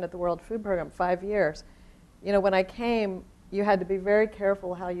I've been at the World Food Program, 5 years, you know, when I came, you had to be very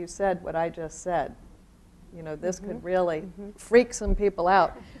careful how you said what I just said. You know, this could really freak some people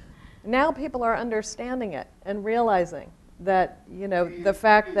out. Now people are understanding it and realizing that, you know, the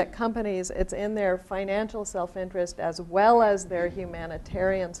fact that companies, it's in their financial self-interest as well as their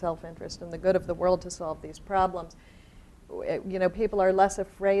humanitarian self-interest and the good of the world to solve these problems. You know, people are less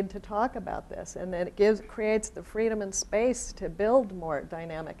afraid to talk about this, and then it creates the freedom and space to build more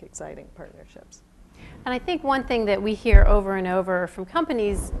dynamic, exciting partnerships. And I think one thing that we hear over and over from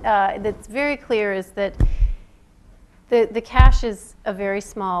companies that's very clear is that the cash is a very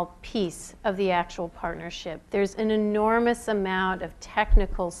small piece of the actual partnership. There's an enormous amount of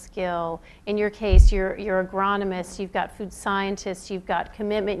technical skill. In your case, you're agronomists, you've got food scientists, you've got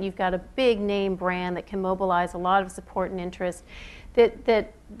commitment, you've got a big name brand that can mobilize a lot of support and interest.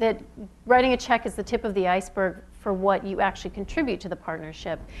 That writing a check is the tip of the iceberg for what you actually contribute to the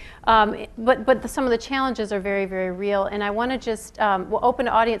partnership. But some of the challenges are very, very real. And I want to just, we'll open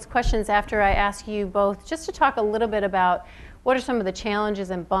to audience questions after I ask you both just to talk a little bit about what are some of the challenges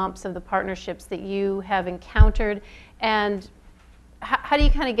and bumps of the partnerships that you have encountered, and how do you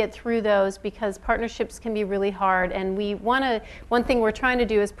kind of get through those, because partnerships can be really hard, and one thing we're trying to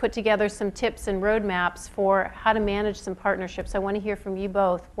do is put together some tips and roadmaps for how to manage some partnerships. I want to hear from you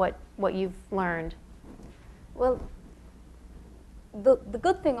both what you've learned. Well, the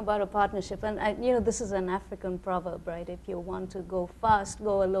good thing about a partnership, and you know, this is an African proverb, right? If you want to go fast,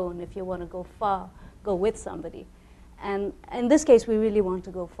 go alone. If you want to go far, go with somebody. And in this case, we really want to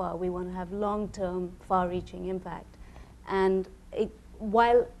go far. We want to have long-term, far-reaching impact. And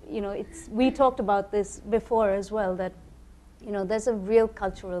while, you know, we talked about this before as well, that, you know, there's a real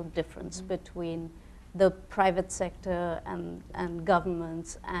cultural difference between the private sector and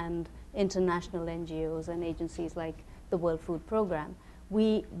governments and international NGOs and agencies like the World Food Program.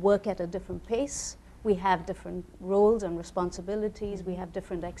 We work at a different pace. We have different roles and responsibilities. We have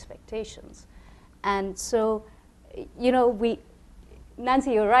different expectations. And so, you know,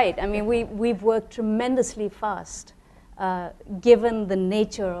 Nancy, you're right. I mean, we've worked tremendously fast given the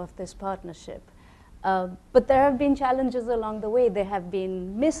nature of this partnership. But there have been challenges along the way. There have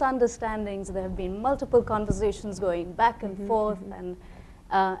been misunderstandings. There have been multiple conversations going back and forth.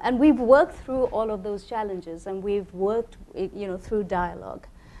 And we've worked through all of those challenges, and we've worked, you know, through dialogue.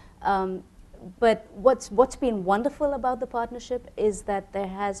 But what's been wonderful about the partnership is that there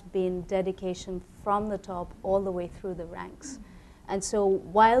has been dedication from the top all the way through the ranks. And so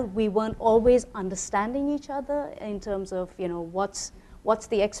while we weren't always understanding each other in terms of, you know, what's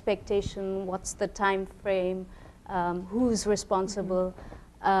the expectation, what's the time frame, who's responsible,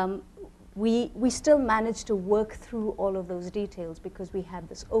 we still managed to work through all of those details because we had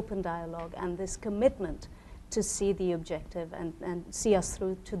this open dialogue and this commitment to see the objective and see us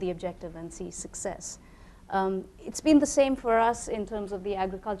through to the objective and see success. It's been the same for us in terms of the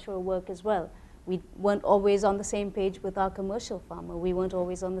agricultural work as well. We weren't always on the same page with our commercial farmer. We weren't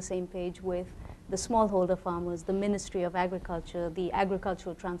always on the same page with the smallholder farmers, the Ministry of Agriculture, the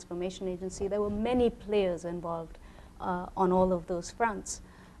Agricultural Transformation Agency. There were many players involved on all of those fronts.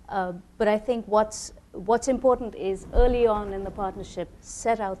 But I think what's important is early on in the partnership,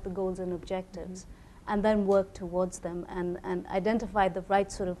 set out the goals and objectives, and then work towards them and identify the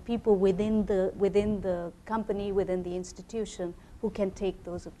right sort of people within the company, within the institution, who can take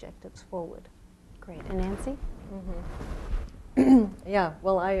those objectives forward. Great. And Nancy? Yeah,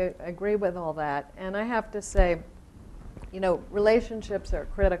 well, I agree with all that. And I have to say, you know, relationships are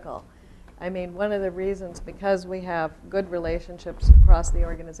critical. I mean, one of the reasons, because we have good relationships across the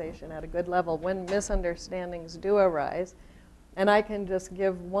organization at a good level, when misunderstandings do arise, and I can just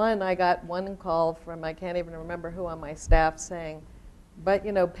give one, I got one call from, I can't even remember who on my staff, saying, but,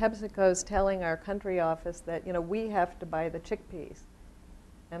 you know, PepsiCo's telling our country office that, you know, we have to buy the chickpeas.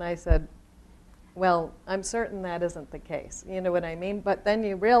 And I said, well, I'm certain that isn't the case. You know what I mean? But then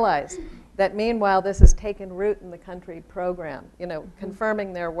you realize that meanwhile this has taken root in the country program, you know,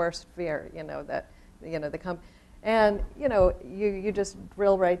 confirming their worst fear, you know, that, you know, And you just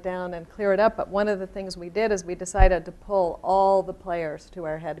drill right down and clear it up. But one of the things we did is we decided to pull all the players to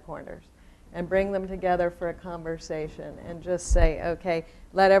our headquarters and bring them together for a conversation and just say, okay,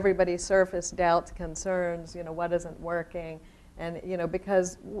 let everybody surface doubts, concerns, what isn't working. And,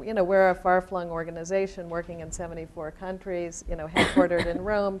 because, we're a far-flung organization working in 74 countries, headquartered in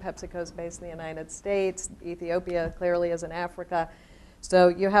Rome. PepsiCo's based in the United States. Ethiopia clearly is in Africa. So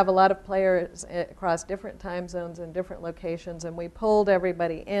you have a lot of players across different time zones and different locations, and we pulled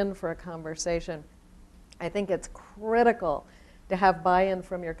everybody in for a conversation. I think it's critical to have buy-in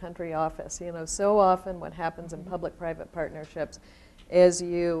from your country office. So often what happens in public-private partnerships is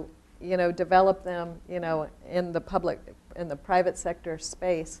you develop them, in the private sector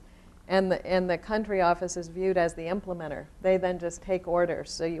space, and the country office is viewed as the implementer. They then just take orders.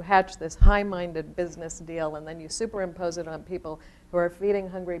 So you hatch this high-minded business deal, and then you superimpose it on people who are feeding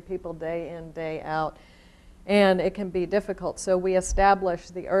hungry people day in, day out. And it can be difficult. So we establish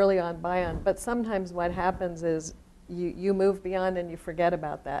the early on buy-in. But sometimes what happens is you move beyond and you forget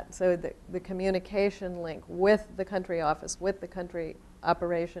about that. So the communication link with the country office, with the country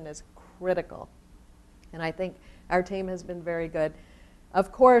operation is critical. And I think our team has been very good.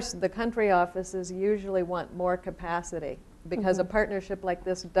 Of course, the country offices usually want more capacity because a partnership like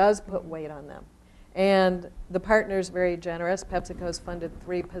this does put weight on them. And the partner's very generous. PepsiCo's funded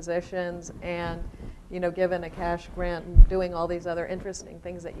 3 positions and, given a cash grant and doing all these other interesting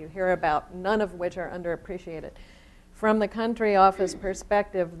things that you hear about, none of which are underappreciated. From the country office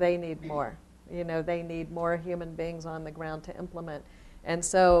perspective, they need more. They need more human beings on the ground to implement. And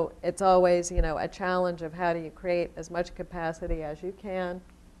so it's always, a challenge of how do you create as much capacity as you can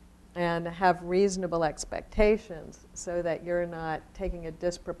and have reasonable expectations so that you're not taking a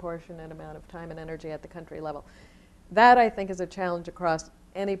disproportionate amount of time and energy at the country level. That, I think, is a challenge across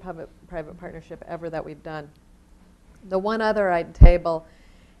any public-private partnership ever that we've done. The one other I'd table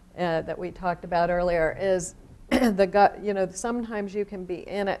that we talked about earlier is sometimes you can be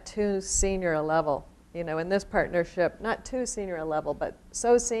in at too senior a level. In this partnership, not too senior a level, but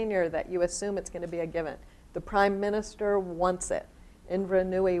so senior that you assume it's going to be a given. The Prime Minister wants it. Indra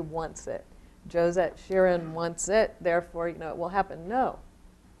Nooyi wants it. Josette Shirin wants it. Therefore, it will happen. No.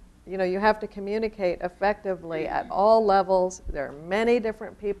 You have to communicate effectively at all levels. There are many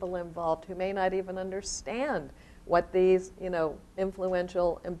different people involved who may not even understand what these,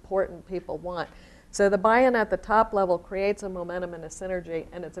 influential, important people want. So the buy-in at the top level creates a momentum and a synergy,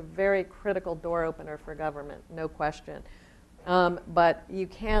 and it's a very critical door opener for government, no question. But you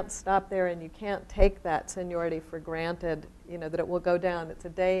can't stop there, and you can't take that seniority for granted, that it will go down. It's a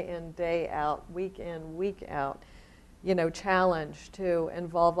day in, day out, week in, week out, challenge to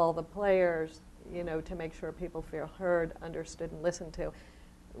involve all the players, to make sure people feel heard, understood, and listened to.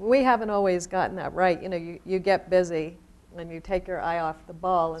 We haven't always gotten that right. You get busy, and you take your eye off the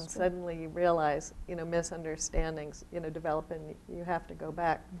ball, and suddenly you realize, misunderstandings, develop, and you have to go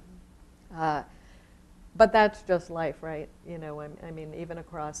back. But that's just life, right? I mean, even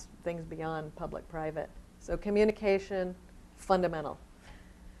across things beyond public-private. So communication, fundamental.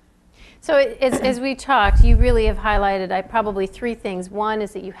 So as we talked, you really have highlighted probably 3 things. One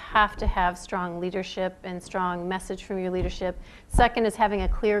is that you have to have strong leadership and strong message from your leadership. Second is having a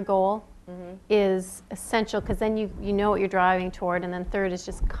clear goal. Is essential because then you know what you're driving toward. And then third is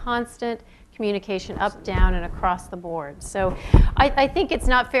just constant communication up, down, and across the board. So I think it's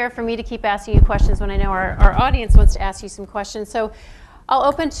not fair for me to keep asking you questions when I know our audience wants to ask you some questions. So I'll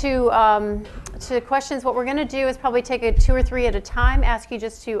open to questions. What we're going to do is probably take 2 or 3 at a time, ask you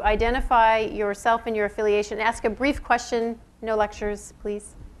just to identify yourself and your affiliation, ask a brief question, no lectures,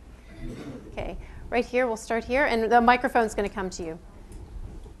 please. Okay, right here, we'll start here, and the microphone's going to come to you.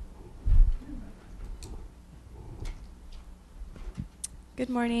 Good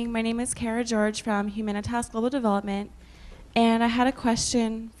morning. My name is Kara George from Humanitas Global Development, and I had a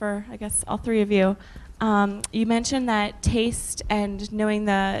question for, I guess, all 3 of you. You mentioned that taste and knowing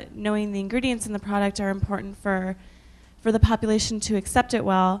the ingredients in the product are important for the population to accept it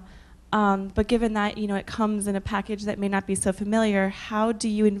well. But given that it comes in a package that may not be so familiar, how do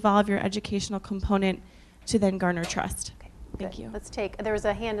you involve your educational component to then garner trust? Okay, Thank you. Let's there was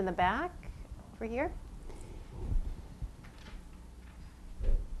a hand in the back over here.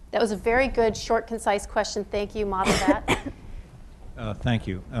 That was a very good, short, concise question. Thank you. Model that. Thank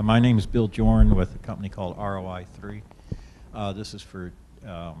you. My name is Bill Jorn with a company called ROI3. This is for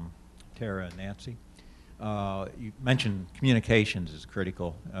Tara and Nancy. You mentioned communications is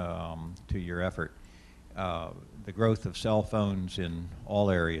critical to your effort. The growth of cell phones in all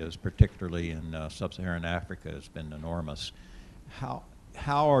areas, particularly in sub-Saharan Africa, has been enormous.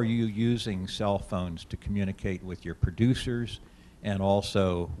 how are you using cell phones to communicate with your producers and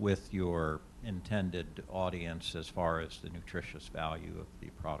also with your intended audience as far as the nutritious value of the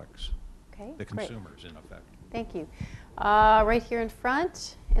products? Okay, The great. consumers, in effect. Thank you. Right here in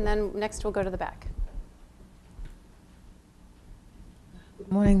front, and then next we'll go to the back.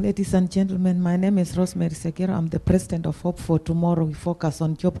 Good morning, ladies and gentlemen. My name is Rosemary Segura. I'm the president of Hope for Tomorrow. We focus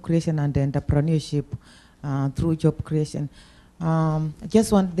on job creation and entrepreneurship through job creation. I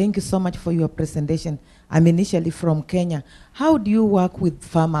just want to thank you so much for your presentation. I'm initially from Kenya. How do you work with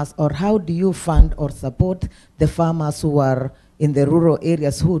farmers, or how do you fund or support the farmers who are in the rural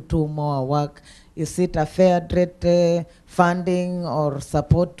areas who do more work? Is it a fair trade funding or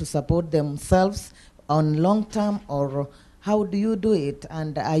support to support themselves on long term, or how do you do it?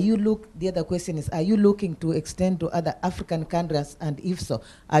 And are you the other question is, are you looking to extend to other African countries? And if so,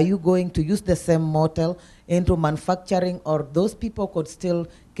 are you going to use the same model into manufacturing, or those people could still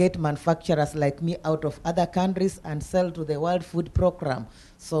get manufacturers like me out of other countries and sell to the World Food Program?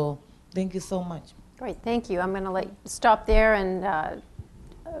 So thank you so much. Great, thank you. I'm going to stop there, and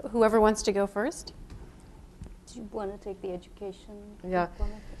whoever wants to go first. Do you want to take the education? Yeah.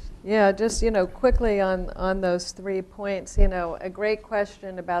 component first? Yeah, just, quickly on those 3 points, a great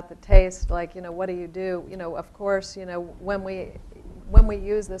question about the taste, like, what do you do? Of course, when we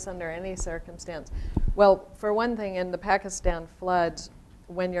use this under any circumstance. Well, for one thing, in the Pakistan floods,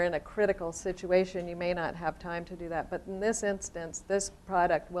 when you're in a critical situation, you may not have time to do that. But in this instance, this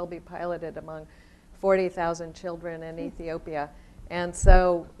product will be piloted among 40,000 children in Ethiopia. And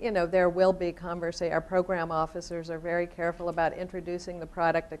so, there will be conversation. Our program officers are very careful about introducing the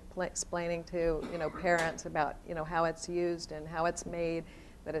product, explaining to, parents about, how it's used and how it's made,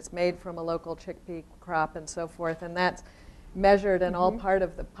 that it's made from a local chickpea crop and so forth. And that's measured and all part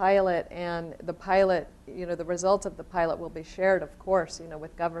of the pilot. And the pilot, the results of the pilot will be shared, of course,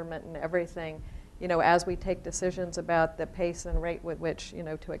 with government and everything, as we take decisions about the pace and rate with which,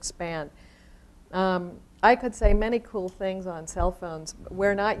 to expand. I could say many cool things on cell phones.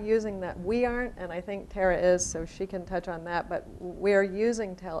 We're not using that. We aren't, and I think Tara is, so she can touch on that. But we're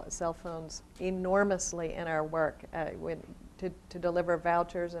using cell phones enormously in our work to deliver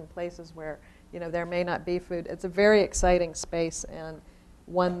vouchers in places where there may not be food. It's a very exciting space, and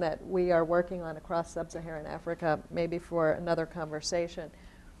one that we are working on across sub-Saharan Africa, maybe for another conversation.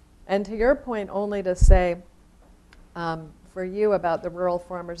 And to your point, only to say, for you about the rural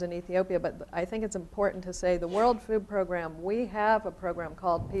farmers in Ethiopia, but I think it's important to say the World Food Program, we have a program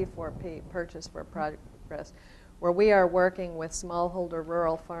called P4P, Purchase for Progress, where we are working with smallholder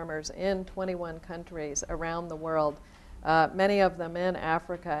rural farmers in 21 countries around the world, many of them in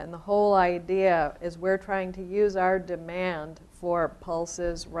Africa. And the whole idea is we're trying to use our demand for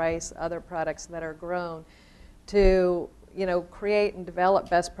pulses, rice, other products that are grown to create and develop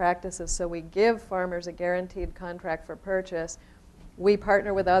best practices. So we give farmers a guaranteed contract for purchase. We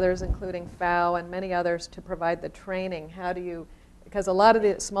partner with others, including FAO and many others, to provide the training. How do you, because a lot of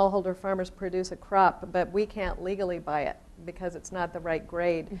the smallholder farmers produce a crop, but we can't legally buy it because it's not the right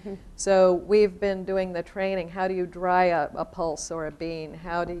grade. So we've been doing the training. How do you dry a pulse or a bean?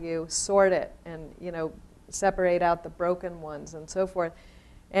 How do you sort it and separate out the broken ones and so forth?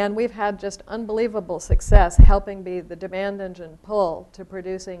 And we've had just unbelievable success helping be the demand engine pull to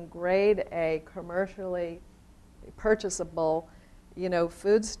producing grade A, commercially purchasable,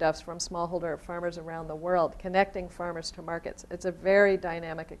 foodstuffs from smallholder farmers around the world, connecting farmers to markets. It's a very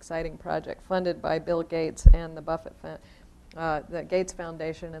dynamic, exciting project funded by Bill Gates and the Gates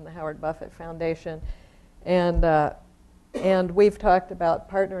Foundation and the Howard Buffett Foundation. And we've talked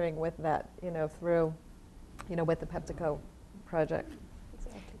about partnering with that, through, with the PepsiCo project.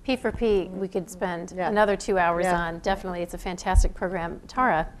 P4P, we could spend another 2 hours on. Definitely, it's a fantastic program.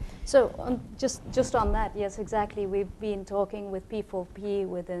 Tara? So just on that, yes, exactly. We've been talking with P4P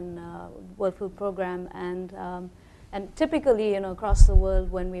within World Food Program, and typically, across the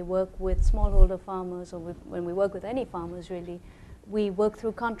world, when we work with smallholder farmers, or when we work with any farmers, really, we work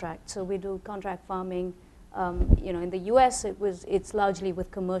through contracts. So we do contract farming. In the U.S., it's largely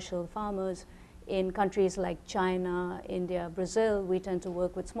with commercial farmers. In countries like China, India, Brazil, we tend to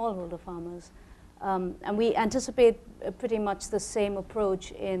work with smallholder farmers. And we anticipate pretty much the same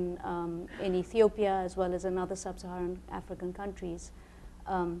approach in Ethiopia as well as in other sub-Saharan African countries,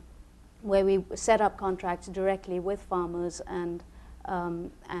 where we set up contracts directly with farmers and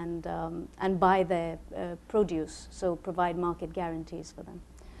buy their produce, so provide market guarantees for them.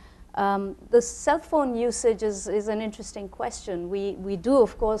 The cell phone usage is an interesting question. We do,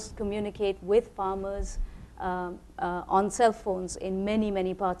 of course, communicate with farmers on cell phones in many,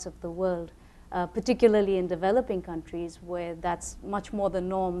 many parts of the world. particularly in developing countries where that's much more the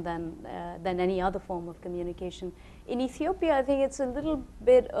norm than any other form of communication. In Ethiopia, I think it's a little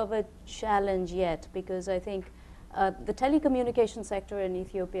bit of a challenge yet, because I think the telecommunication sector in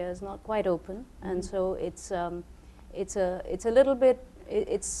Ethiopia is not quite open, and so it's a little bit.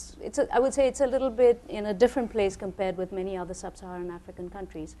 I would say it's a little bit in a different place compared with many other sub-Saharan African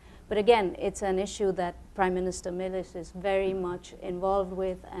countries. But again, it's an issue that Prime Minister Meles is very much involved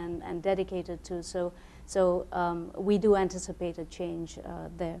with and dedicated to. So we do anticipate a change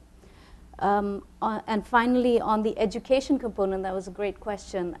there. And finally, on the education component, that was a great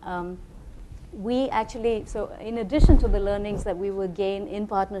question. We actually, so in addition to the learnings that we will gain in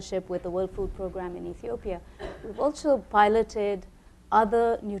partnership with the World Food Program in Ethiopia, we've also piloted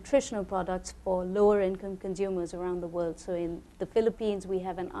other nutritional products for lower income consumers around the world. So in the Philippines, we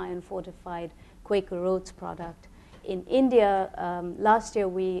have an iron fortified Quaker Oats product. In India, last year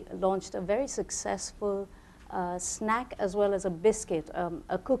we launched a very successful snack as well as a biscuit,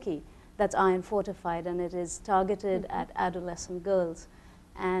 a cookie that's iron fortified, and it is targeted at adolescent girls.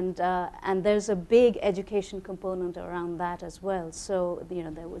 And there's a big education component around that as well. So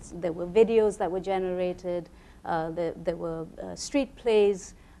there were videos that were generated. There were street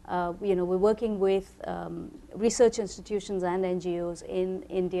plays. We're working with research institutions and NGOs in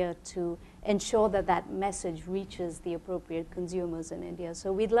India to ensure that that message reaches the appropriate consumers in India.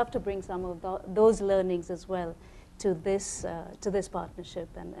 So we'd love to bring some of those learnings as well to this partnership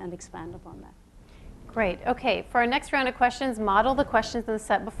and expand upon that. Great. Okay, for our next round of questions, model the questions in the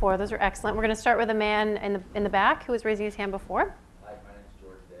set before. Those are excellent. We're going to start with a man in the back who was raising his hand before. Hi, my name is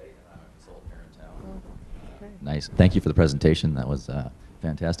George Day, and I'm a consultant here in town. Nice. Thank you for the presentation. That was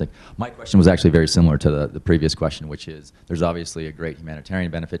fantastic. My question was actually very similar to the previous question, which is there's obviously a great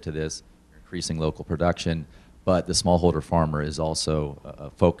humanitarian benefit to this, increasing local production, but the smallholder farmer is also a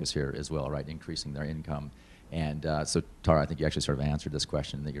focus here as well, right, increasing their income. And so, Tara, I think you actually sort of answered this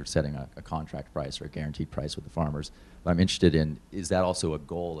question, that you're setting a contract price or a guaranteed price with the farmers. But I'm interested in, is that also a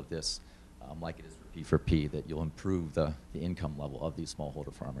goal of this, like it is for P4P, that you'll improve the income level of these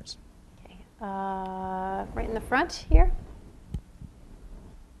smallholder farmers? Okay. Right in the front here.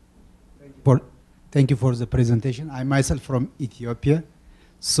 Thank you for the presentation. I'm myself from Ethiopia.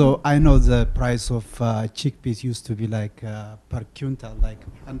 So I know the price of chickpeas used to be like per quintal, like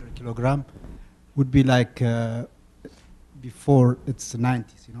 100 kilogram. Would be like before it's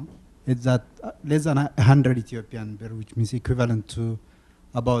 90s, you know. It's at less than 100 Ethiopian birr, which means equivalent to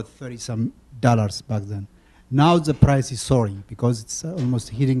about $30 back then. Now the price is soaring because it's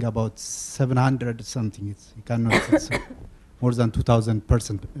almost hitting about 700 something. It's more than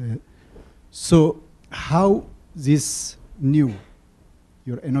 2,000%. So how this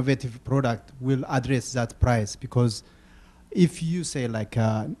your innovative product will address that price? Because if you say, like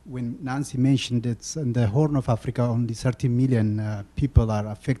when Nancy mentioned, it's in the Horn of Africa, only 30 million people are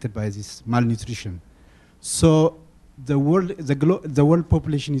affected by this malnutrition. So the world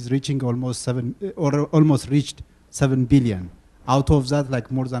population is reaching almost almost reached 7 billion. Out of that, like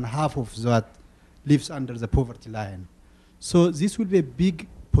more than half of that lives under the poverty line. So this will be a big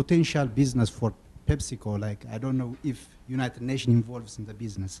potential business for PepsiCo. Like, I don't know if United Nations involves in the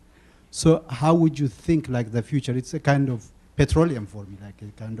business. So how would you think like the future? It's a kind of petroleum for me, like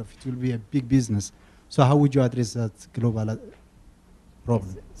a kind of, it will be a big business. So how would you address that global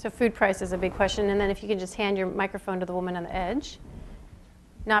problem? So food price is a big question. And then if you can just hand your microphone to the woman on the edge.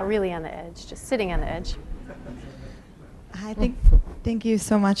 Not really on the edge, just sitting on the edge. Hi, thank you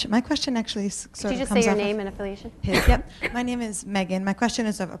so much. My question actually sort of comes off. Could you just say your name and affiliation? Yep. My name is Megan. My question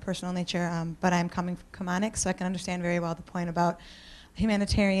is of a personal nature, but I'm coming from Kamanic, so I can understand very well the point about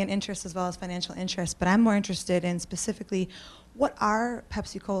humanitarian interests as well as financial interests. But I'm more interested in specifically what are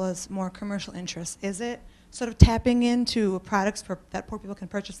PepsiCo's more commercial interests? Is it sort of tapping into products that poor people can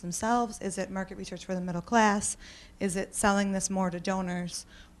purchase themselves? Is it market research for the middle class? Is it selling this more to donors?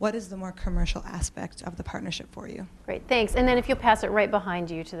 What is the more commercial aspect of the partnership for you? Great, thanks. And then if you'll pass it right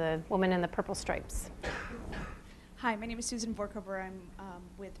behind you to the woman in the purple stripes. Hi, my name is Susan Vorkover. I'm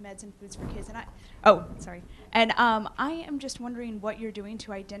with Meds and Foods for Kids, and I am just wondering what you're doing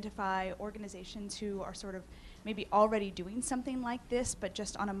to identify organizations who are sort of maybe already doing something like this, but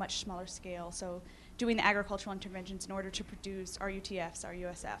just on a much smaller scale. So doing the agricultural interventions in order to produce RUTFs,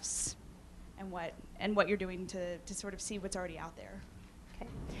 RUSFs, and what you're doing to sort of see what's already out there. Okay.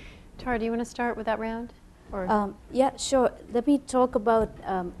 Tara, do you want to start with that round? Or yeah, sure. Let me talk about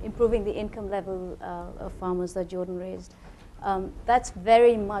improving the income level of farmers that Jordan raised. That's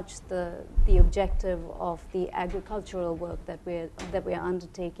very much the objective of the agricultural work that we're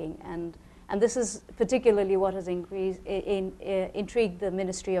undertaking, and And this is particularly what has intrigued the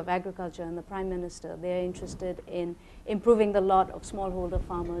Ministry of Agriculture and the Prime Minister. They're interested in improving the lot of smallholder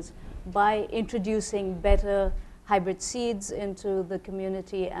farmers by introducing better hybrid seeds into the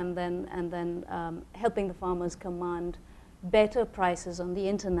community, and then helping the farmers command better prices on the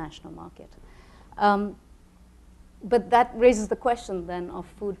international market. But that raises the question then of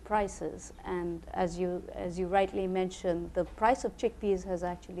food prices. And as you rightly mentioned, the price of chickpeas has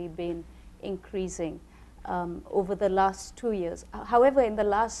actually been increasing over the last 2 years. However, in the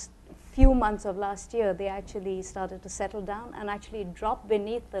last few months of last year, they actually started to settle down and actually drop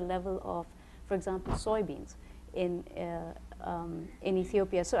beneath the level of, for example, soybeans in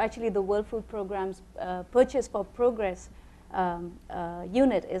Ethiopia. So actually the World Food Programme's Purchase for Progress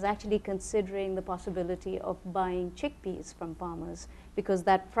unit is actually considering the possibility of buying chickpeas from farmers, because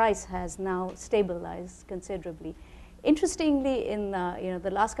that price has now stabilized considerably. Interestingly, in the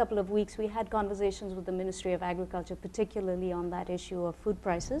last couple of weeks, we had conversations with the Ministry of Agriculture, particularly on that issue of food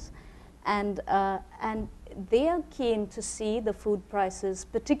prices, and they are keen to see the food prices,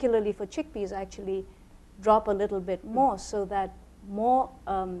 particularly for chickpeas, actually drop a little bit more, so that more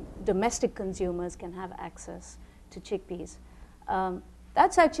domestic consumers can have access to chickpeas.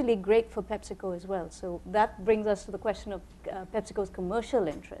 That's actually great for PepsiCo as well. So that brings us to the question of PepsiCo's commercial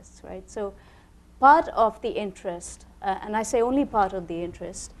interests, right? So part of the interest, and I say only part of the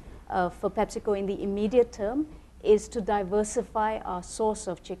interest for PepsiCo in the immediate term, is to diversify our source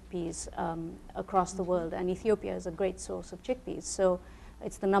of chickpeas across the world. And Ethiopia is a great source of chickpeas. So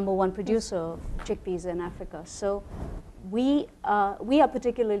it's the #1 producer of chickpeas in Africa. So we are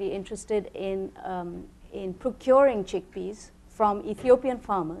particularly interested in procuring chickpeas from Ethiopian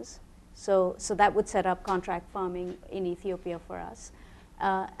farmers. So that would set up contract farming in Ethiopia for us.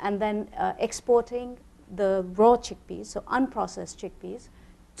 And then exporting the raw chickpeas, so unprocessed chickpeas,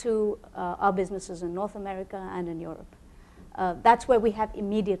 to our businesses in North America and in Europe. That's where we have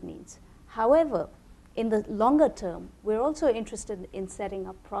immediate needs. However, in the longer term, we're also interested in setting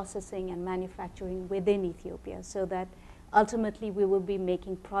up processing and manufacturing within Ethiopia, so that ultimately we will be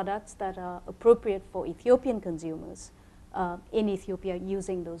making products that are appropriate for Ethiopian consumers in Ethiopia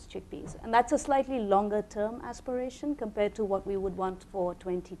using those chickpeas. And that's a slightly longer term aspiration compared to what we would want for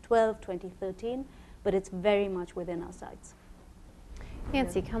 2012, 2013, but it's very much within our sights.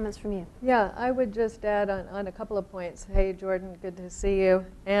 Nancy, comments from you? Yeah, I would just add on a couple of points. Hey, Jordan, good to see you.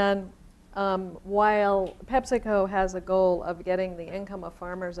 And while PepsiCo has a goal of getting the income of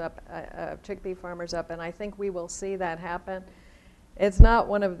farmers up, chickpea farmers up, and I think we will see that happen, it's not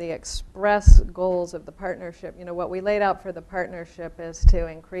one of the express goals of the partnership. You know, what we laid out for the partnership is to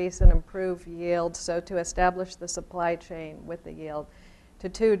increase and improve yield, so to establish the supply chain with the yield,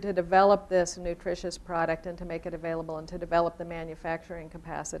 to develop this nutritious product and to make it available, and to develop the manufacturing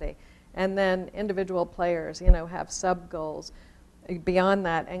capacity. And then individual players, have sub-goals beyond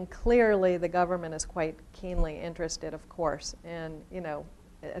that. And clearly the government is quite keenly interested, of course, in,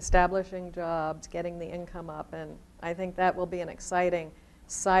 establishing jobs, getting the income up, and I think that will be an exciting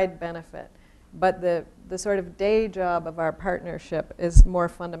side benefit. But the sort of day job of our partnership is more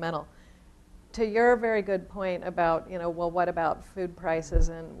fundamental. To your very good point about, well, what about food prices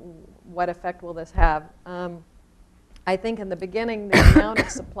and what effect will this have? I think in the beginning, the amount of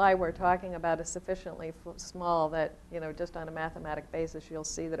supply we're talking about is sufficiently small that, just on a mathematic basis, you'll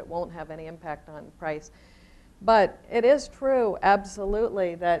see that it won't have any impact on price. But it is true,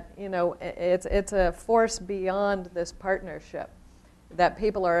 absolutely, that, it's a force beyond this partnership, that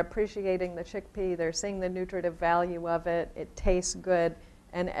people are appreciating the chickpea, they're seeing the nutritive value of it, it tastes good,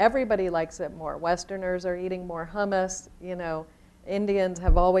 and everybody likes it more. Westerners are eating more hummus, Indians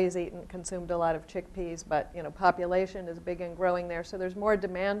have always consumed a lot of chickpeas, but population is big and growing there, so there's more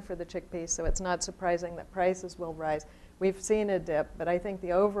demand for the chickpeas, so it's not surprising that prices will rise. We've seen a dip, but I think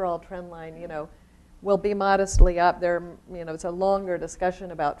the overall trend line, will be modestly up. It's a longer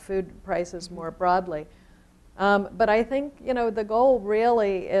discussion about food prices more broadly. But I think, the goal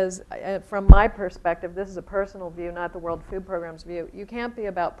really is, from my perspective, this is a personal view, not the World Food Programme's view, you can't be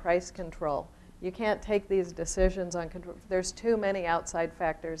about price control. You can't take these decisions on control. There's too many outside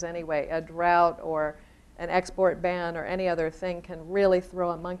factors anyway. A drought or an export ban or any other thing can really throw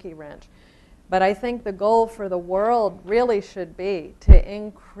a monkey wrench. But I think the goal for the world really should be to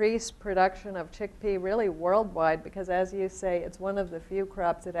increase production of chickpea really worldwide, because as you say, it's one of the few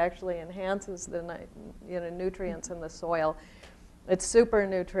crops that actually enhances the nutrients in the soil. It's super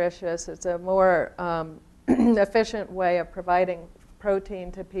nutritious. It's a more efficient way of providing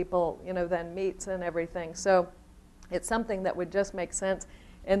protein to people, than meats and everything. So it's something that would just make sense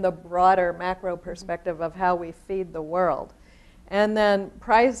in the broader macro perspective of how we feed the world. And then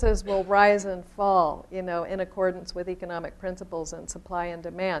prices will rise and fall, in accordance with economic principles and supply and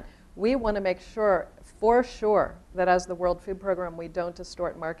demand. We want to make sure, for sure, that as the World Food Program, we don't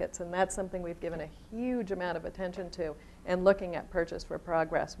distort markets. And that's something we've given a huge amount of attention to in looking at Purchase for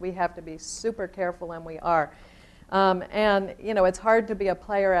Progress. We have to be super careful, and we are. And it's hard to be a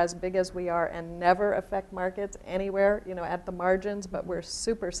player as big as we are and never affect markets anywhere, at the margins, but we're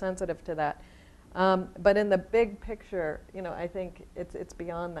super sensitive to that. But in the big picture, I think it's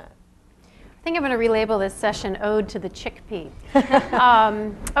beyond that. I think I'm going to relabel this session Ode to the Chickpea.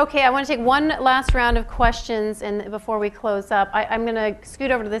 Okay, I want to take one last round of questions and before we close up. I'm going to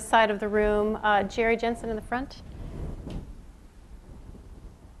scoot over to this side of the room. Jerry Jensen in the front.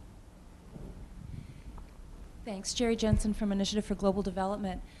 Thanks. Jerry Jensen from Initiative for Global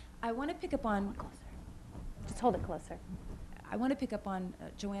Development. I want to pick up on... Just hold it closer. I want to pick up on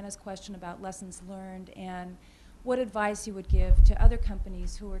Joanna's question about lessons learned and what advice you would give to other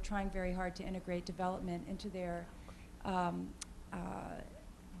companies who are trying very hard to integrate development into their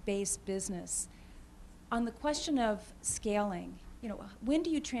base business. On the question of scaling, when do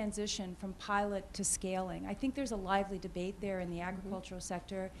you transition from pilot to scaling? I think there's a lively debate there in the agricultural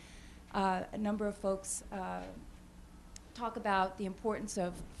sector. A number of folks talk about the importance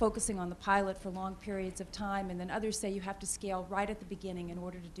of focusing on the pilot for long periods of time, and then others say you have to scale right at the beginning in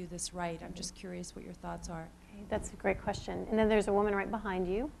order to do this right. I'm just curious what your thoughts are. Okay, that's a great question. And then there's a woman right behind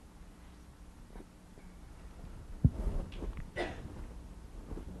you.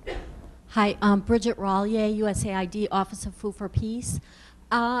 Hi, Bridget Rollier, USAID, Office of Food for Peace.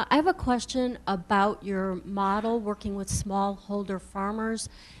 I have a question about your model working with smallholder farmers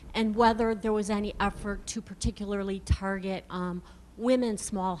and whether there was any effort to particularly target women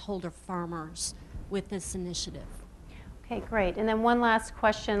smallholder farmers with this initiative. Okay, great. And then one last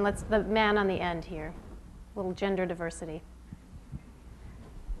question. The man on the end here. A little gender diversity.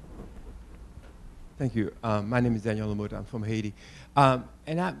 Thank you. My name is Daniel Lamotte. I'm from Haiti.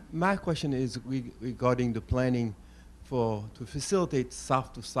 My question is regarding the planning to facilitate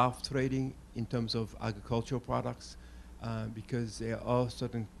South-to-South trading in terms of agricultural products, because there are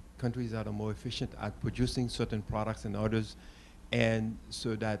certain countries that are more efficient at producing certain products than others, and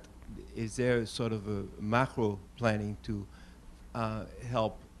so that is there sort of a macro planning to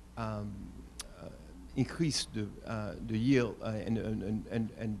help increase the yield and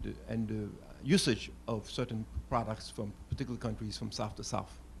the usage of certain products from particular countries from south to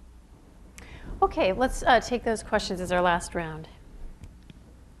south? Okay, let's take those questions as our last round.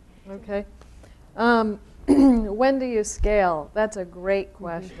 Okay. When do you scale? That's a great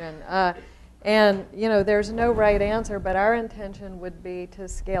question. And there's no right answer, but our intention would be to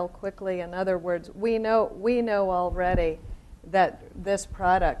scale quickly. In other words, we know already that this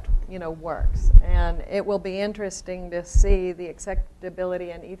product, works, and it will be interesting to see the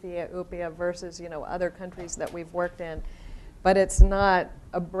acceptability in Ethiopia versus, other countries that we've worked in. But it's not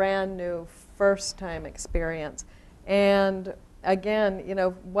a brand new first-time experience. And again,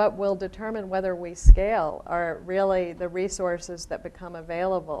 what will determine whether we scale are really the resources that become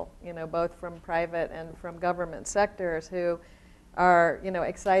available, both from private and from government sectors who are,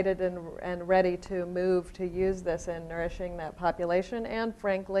 excited and ready to move to use this in nourishing that population, and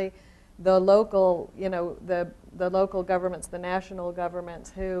frankly, the local, the local governments, the national governments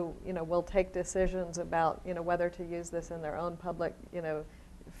who, will take decisions about, whether to use this in their own public,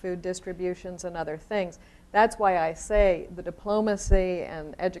 food distributions and other things. That's why I say the diplomacy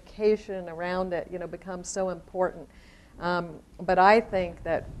and education around it, becomes so important. But I think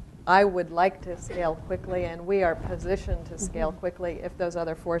that I would like to scale quickly, and we are positioned to scale quickly if those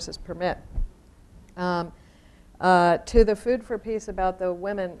other forces permit. To the Food for Peace about the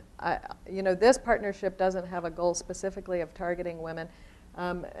women, this partnership doesn't have a goal specifically of targeting women,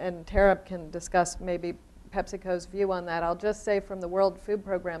 and Tara can discuss maybe PepsiCo's view on that. I'll just say from the World Food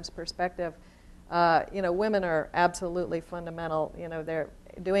Program's perspective, women are absolutely fundamental. They're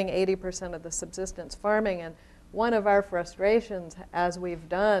doing 80% of the subsistence farming, and one of our frustrations as we've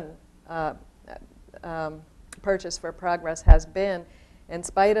done Purchase for Progress has been, in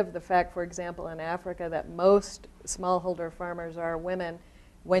spite of the fact, for example, in Africa, that most smallholder farmers are women,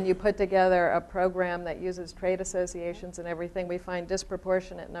 when you put together a program that uses trade associations and everything, we find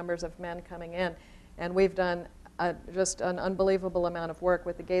disproportionate numbers of men coming in. And we've done just an unbelievable amount of work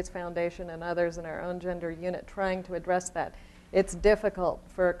with the Gates Foundation and others in our own gender unit trying to address that. It's difficult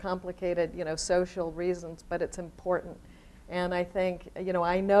for complicated, social reasons, but it's important. And I think,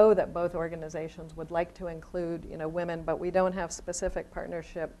 I know that both organizations would like to include, women, but we don't have specific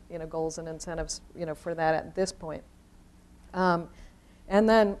partnership, goals and incentives, for that at this point. And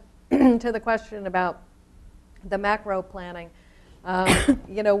then to the question about the macro planning,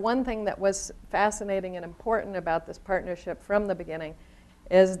 You know, one thing that was fascinating and important about this partnership from the beginning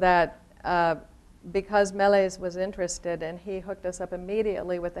is that because Meles was interested, and he hooked us up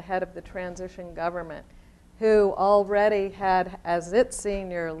immediately with the head of the transition government, who already had as its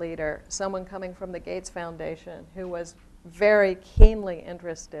senior leader someone coming from the Gates Foundation who was very keenly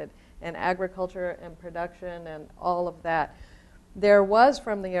interested in agriculture and production and all of that. There was,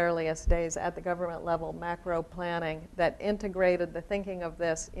 from the earliest days at the government level, macro planning that integrated the thinking of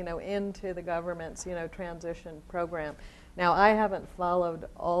this, you know, into the government's, you know, transition program. Now, I haven't followed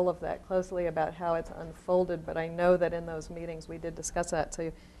all of that closely about how it's unfolded, but I know that in those meetings we did discuss that,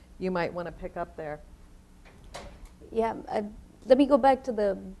 so you might want to pick up there. Yeah, let me go back to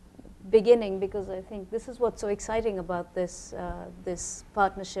the beginning, because I think this is what's so exciting about this, this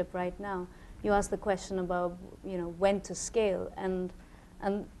partnership right now. You asked the question about, you know, when to scale, and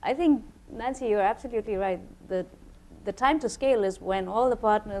I think, Nancy, you're absolutely right. The time to scale is when all the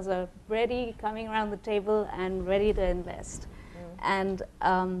partners are ready, coming around the table, and ready to invest. And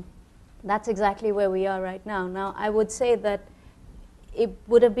that's exactly where we are right now. Now, I would say that it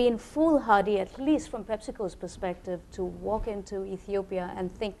would have been foolhardy, at least from PepsiCo's perspective, to walk into Ethiopia and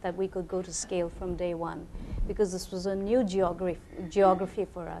think that we could go to scale from day one, because this was a new geography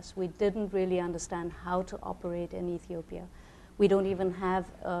for us. We didn't really understand how to operate in Ethiopia. We don't even have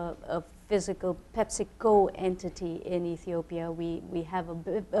a physical PepsiCo entity in Ethiopia. We have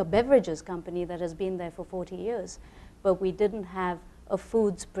a beverages company that has been there for 40 years, but we didn't have a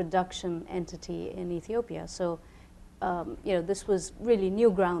foods production entity in Ethiopia. So, you know, this was really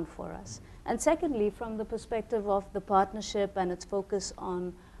new ground for us. And secondly, from the perspective of the partnership and its focus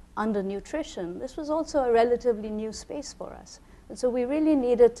on undernutrition, this was also a relatively new space for us. And so we really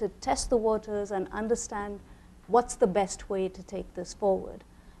needed to test the waters and understand what's the best way to take this forward.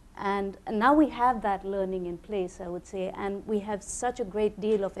 And now we have that learning in place, I would say, and we have such a great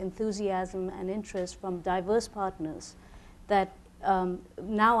deal of enthusiasm and interest from diverse partners that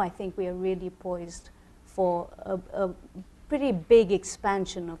now I think we are really poised for a pretty big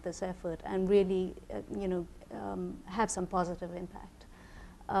expansion of this effort and really, you know, have some positive impact.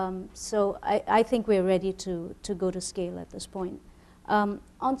 So I think we're ready to go to scale at this point. On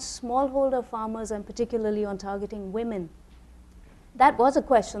smallholder farmers, and particularly on targeting women, that was a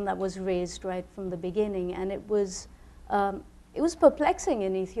question that was raised right from the beginning, and it was perplexing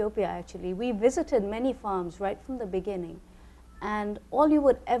in Ethiopia, actually. We visited many farms right from the beginning, and all you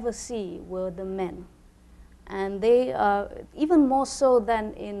would ever see were the men. And they, even more so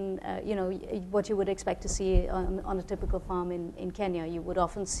than in, you know, what you would expect to see on a typical farm in Kenya. You would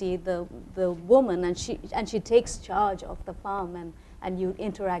often see the woman, and she takes charge of the farm, and you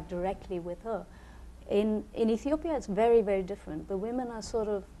interact directly with her. In Ethiopia, it's very, very different. The women are sort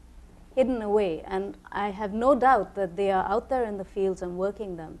of hidden away, and I have no doubt that they are out there in the fields and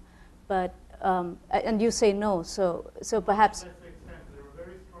working them. But, and you say no, so perhaps. There are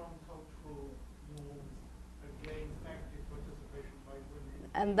very strong cultural norms against active participation by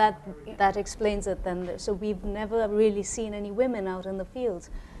women. And that explains it then. So we've never really seen any women out in the fields.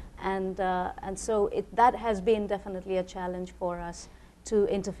 And so that has been definitely a challenge for us to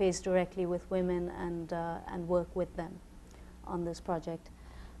interface directly with women and work with them on this project.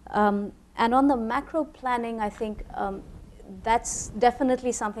 And on the macro planning, I think that's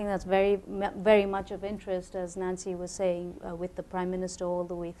definitely something that's very, very much of interest, as Nancy was saying, with the Prime Minister all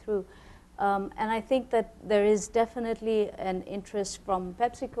the way through. And I think that there is definitely an interest from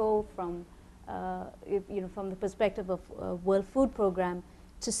PepsiCo, from you know, from the perspective of World Food Program,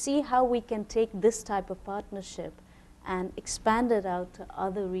 to see how we can take this type of partnership and expand it out to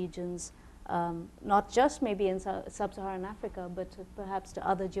other regions, not just maybe in sub-Saharan Africa, but perhaps to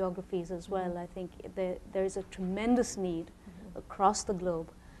other geographies as well. I think there is a tremendous need across the globe.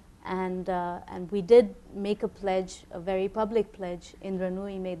 And we did make a pledge, a very public pledge. Indra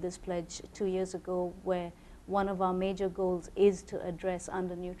Nooyi made this pledge 2 years ago, where one of our major goals is to address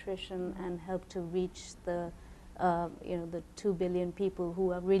undernutrition and help to reach the, you know, the 2 billion people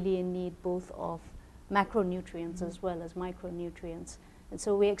who are really in need both of macronutrients as well as micronutrients. And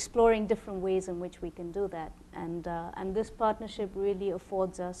so we're exploring different ways in which we can do that. And this partnership really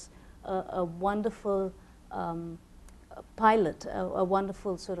affords us a wonderful pilot, a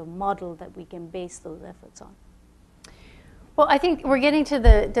wonderful sort of model that we can base those efforts on. Well, I think we're getting to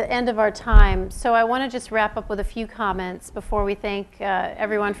the end of our time, so I want to just wrap up with a few comments before we thank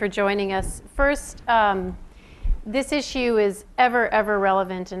everyone for joining us. First, this issue is ever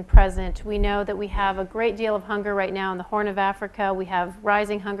relevant and present. We know that we have a great deal of hunger right now in the Horn of Africa. We have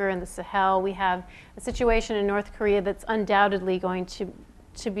rising hunger in the Sahel. We have a situation in North Korea that's undoubtedly going to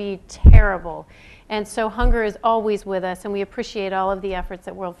to be terrible. And so hunger is always with us, and we appreciate all of the efforts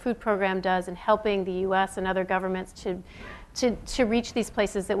that World Food Program does in helping the U.S. and other governments to reach these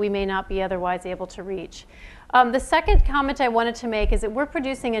places that we may not be otherwise able to reach. The second comment I wanted to make is that we're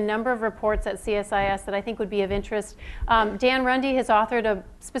producing a number of reports at CSIS that I think would be of interest. Dan Runde has authored a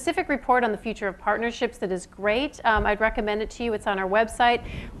specific report on the future of partnerships that is great. I'd recommend it to you. It's on our website.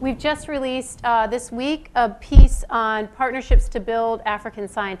 We've just released this week a piece on partnerships to build African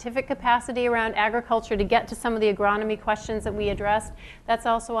scientific capacity around agriculture to get to some of the agronomy questions that we addressed. That's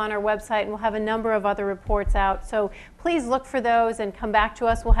also on our website, and we'll have a number of other reports out. So please look for those and come back to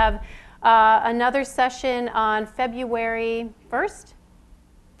us. We'll have another session on February 1st.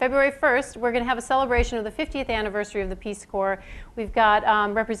 February 1st, we're going to have a celebration of the 50th anniversary of the Peace Corps. We've got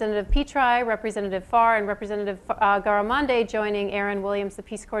Representative Petri, Representative Farr, and Representative Garamande joining Aaron Williams, the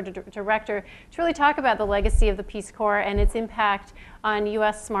Peace Corps Director, to really talk about the legacy of the Peace Corps and its impact on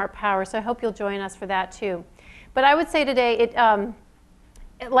U.S. smart power. So I hope you'll join us for that too. But I would say today,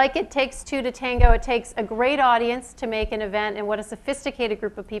 like it takes two to tango, it takes a great audience to make an event, and what a sophisticated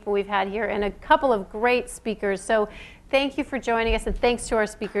group of people we've had here, and a couple of great speakers. So thank you for joining us, and thanks to our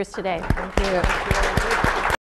speakers today. Thank you.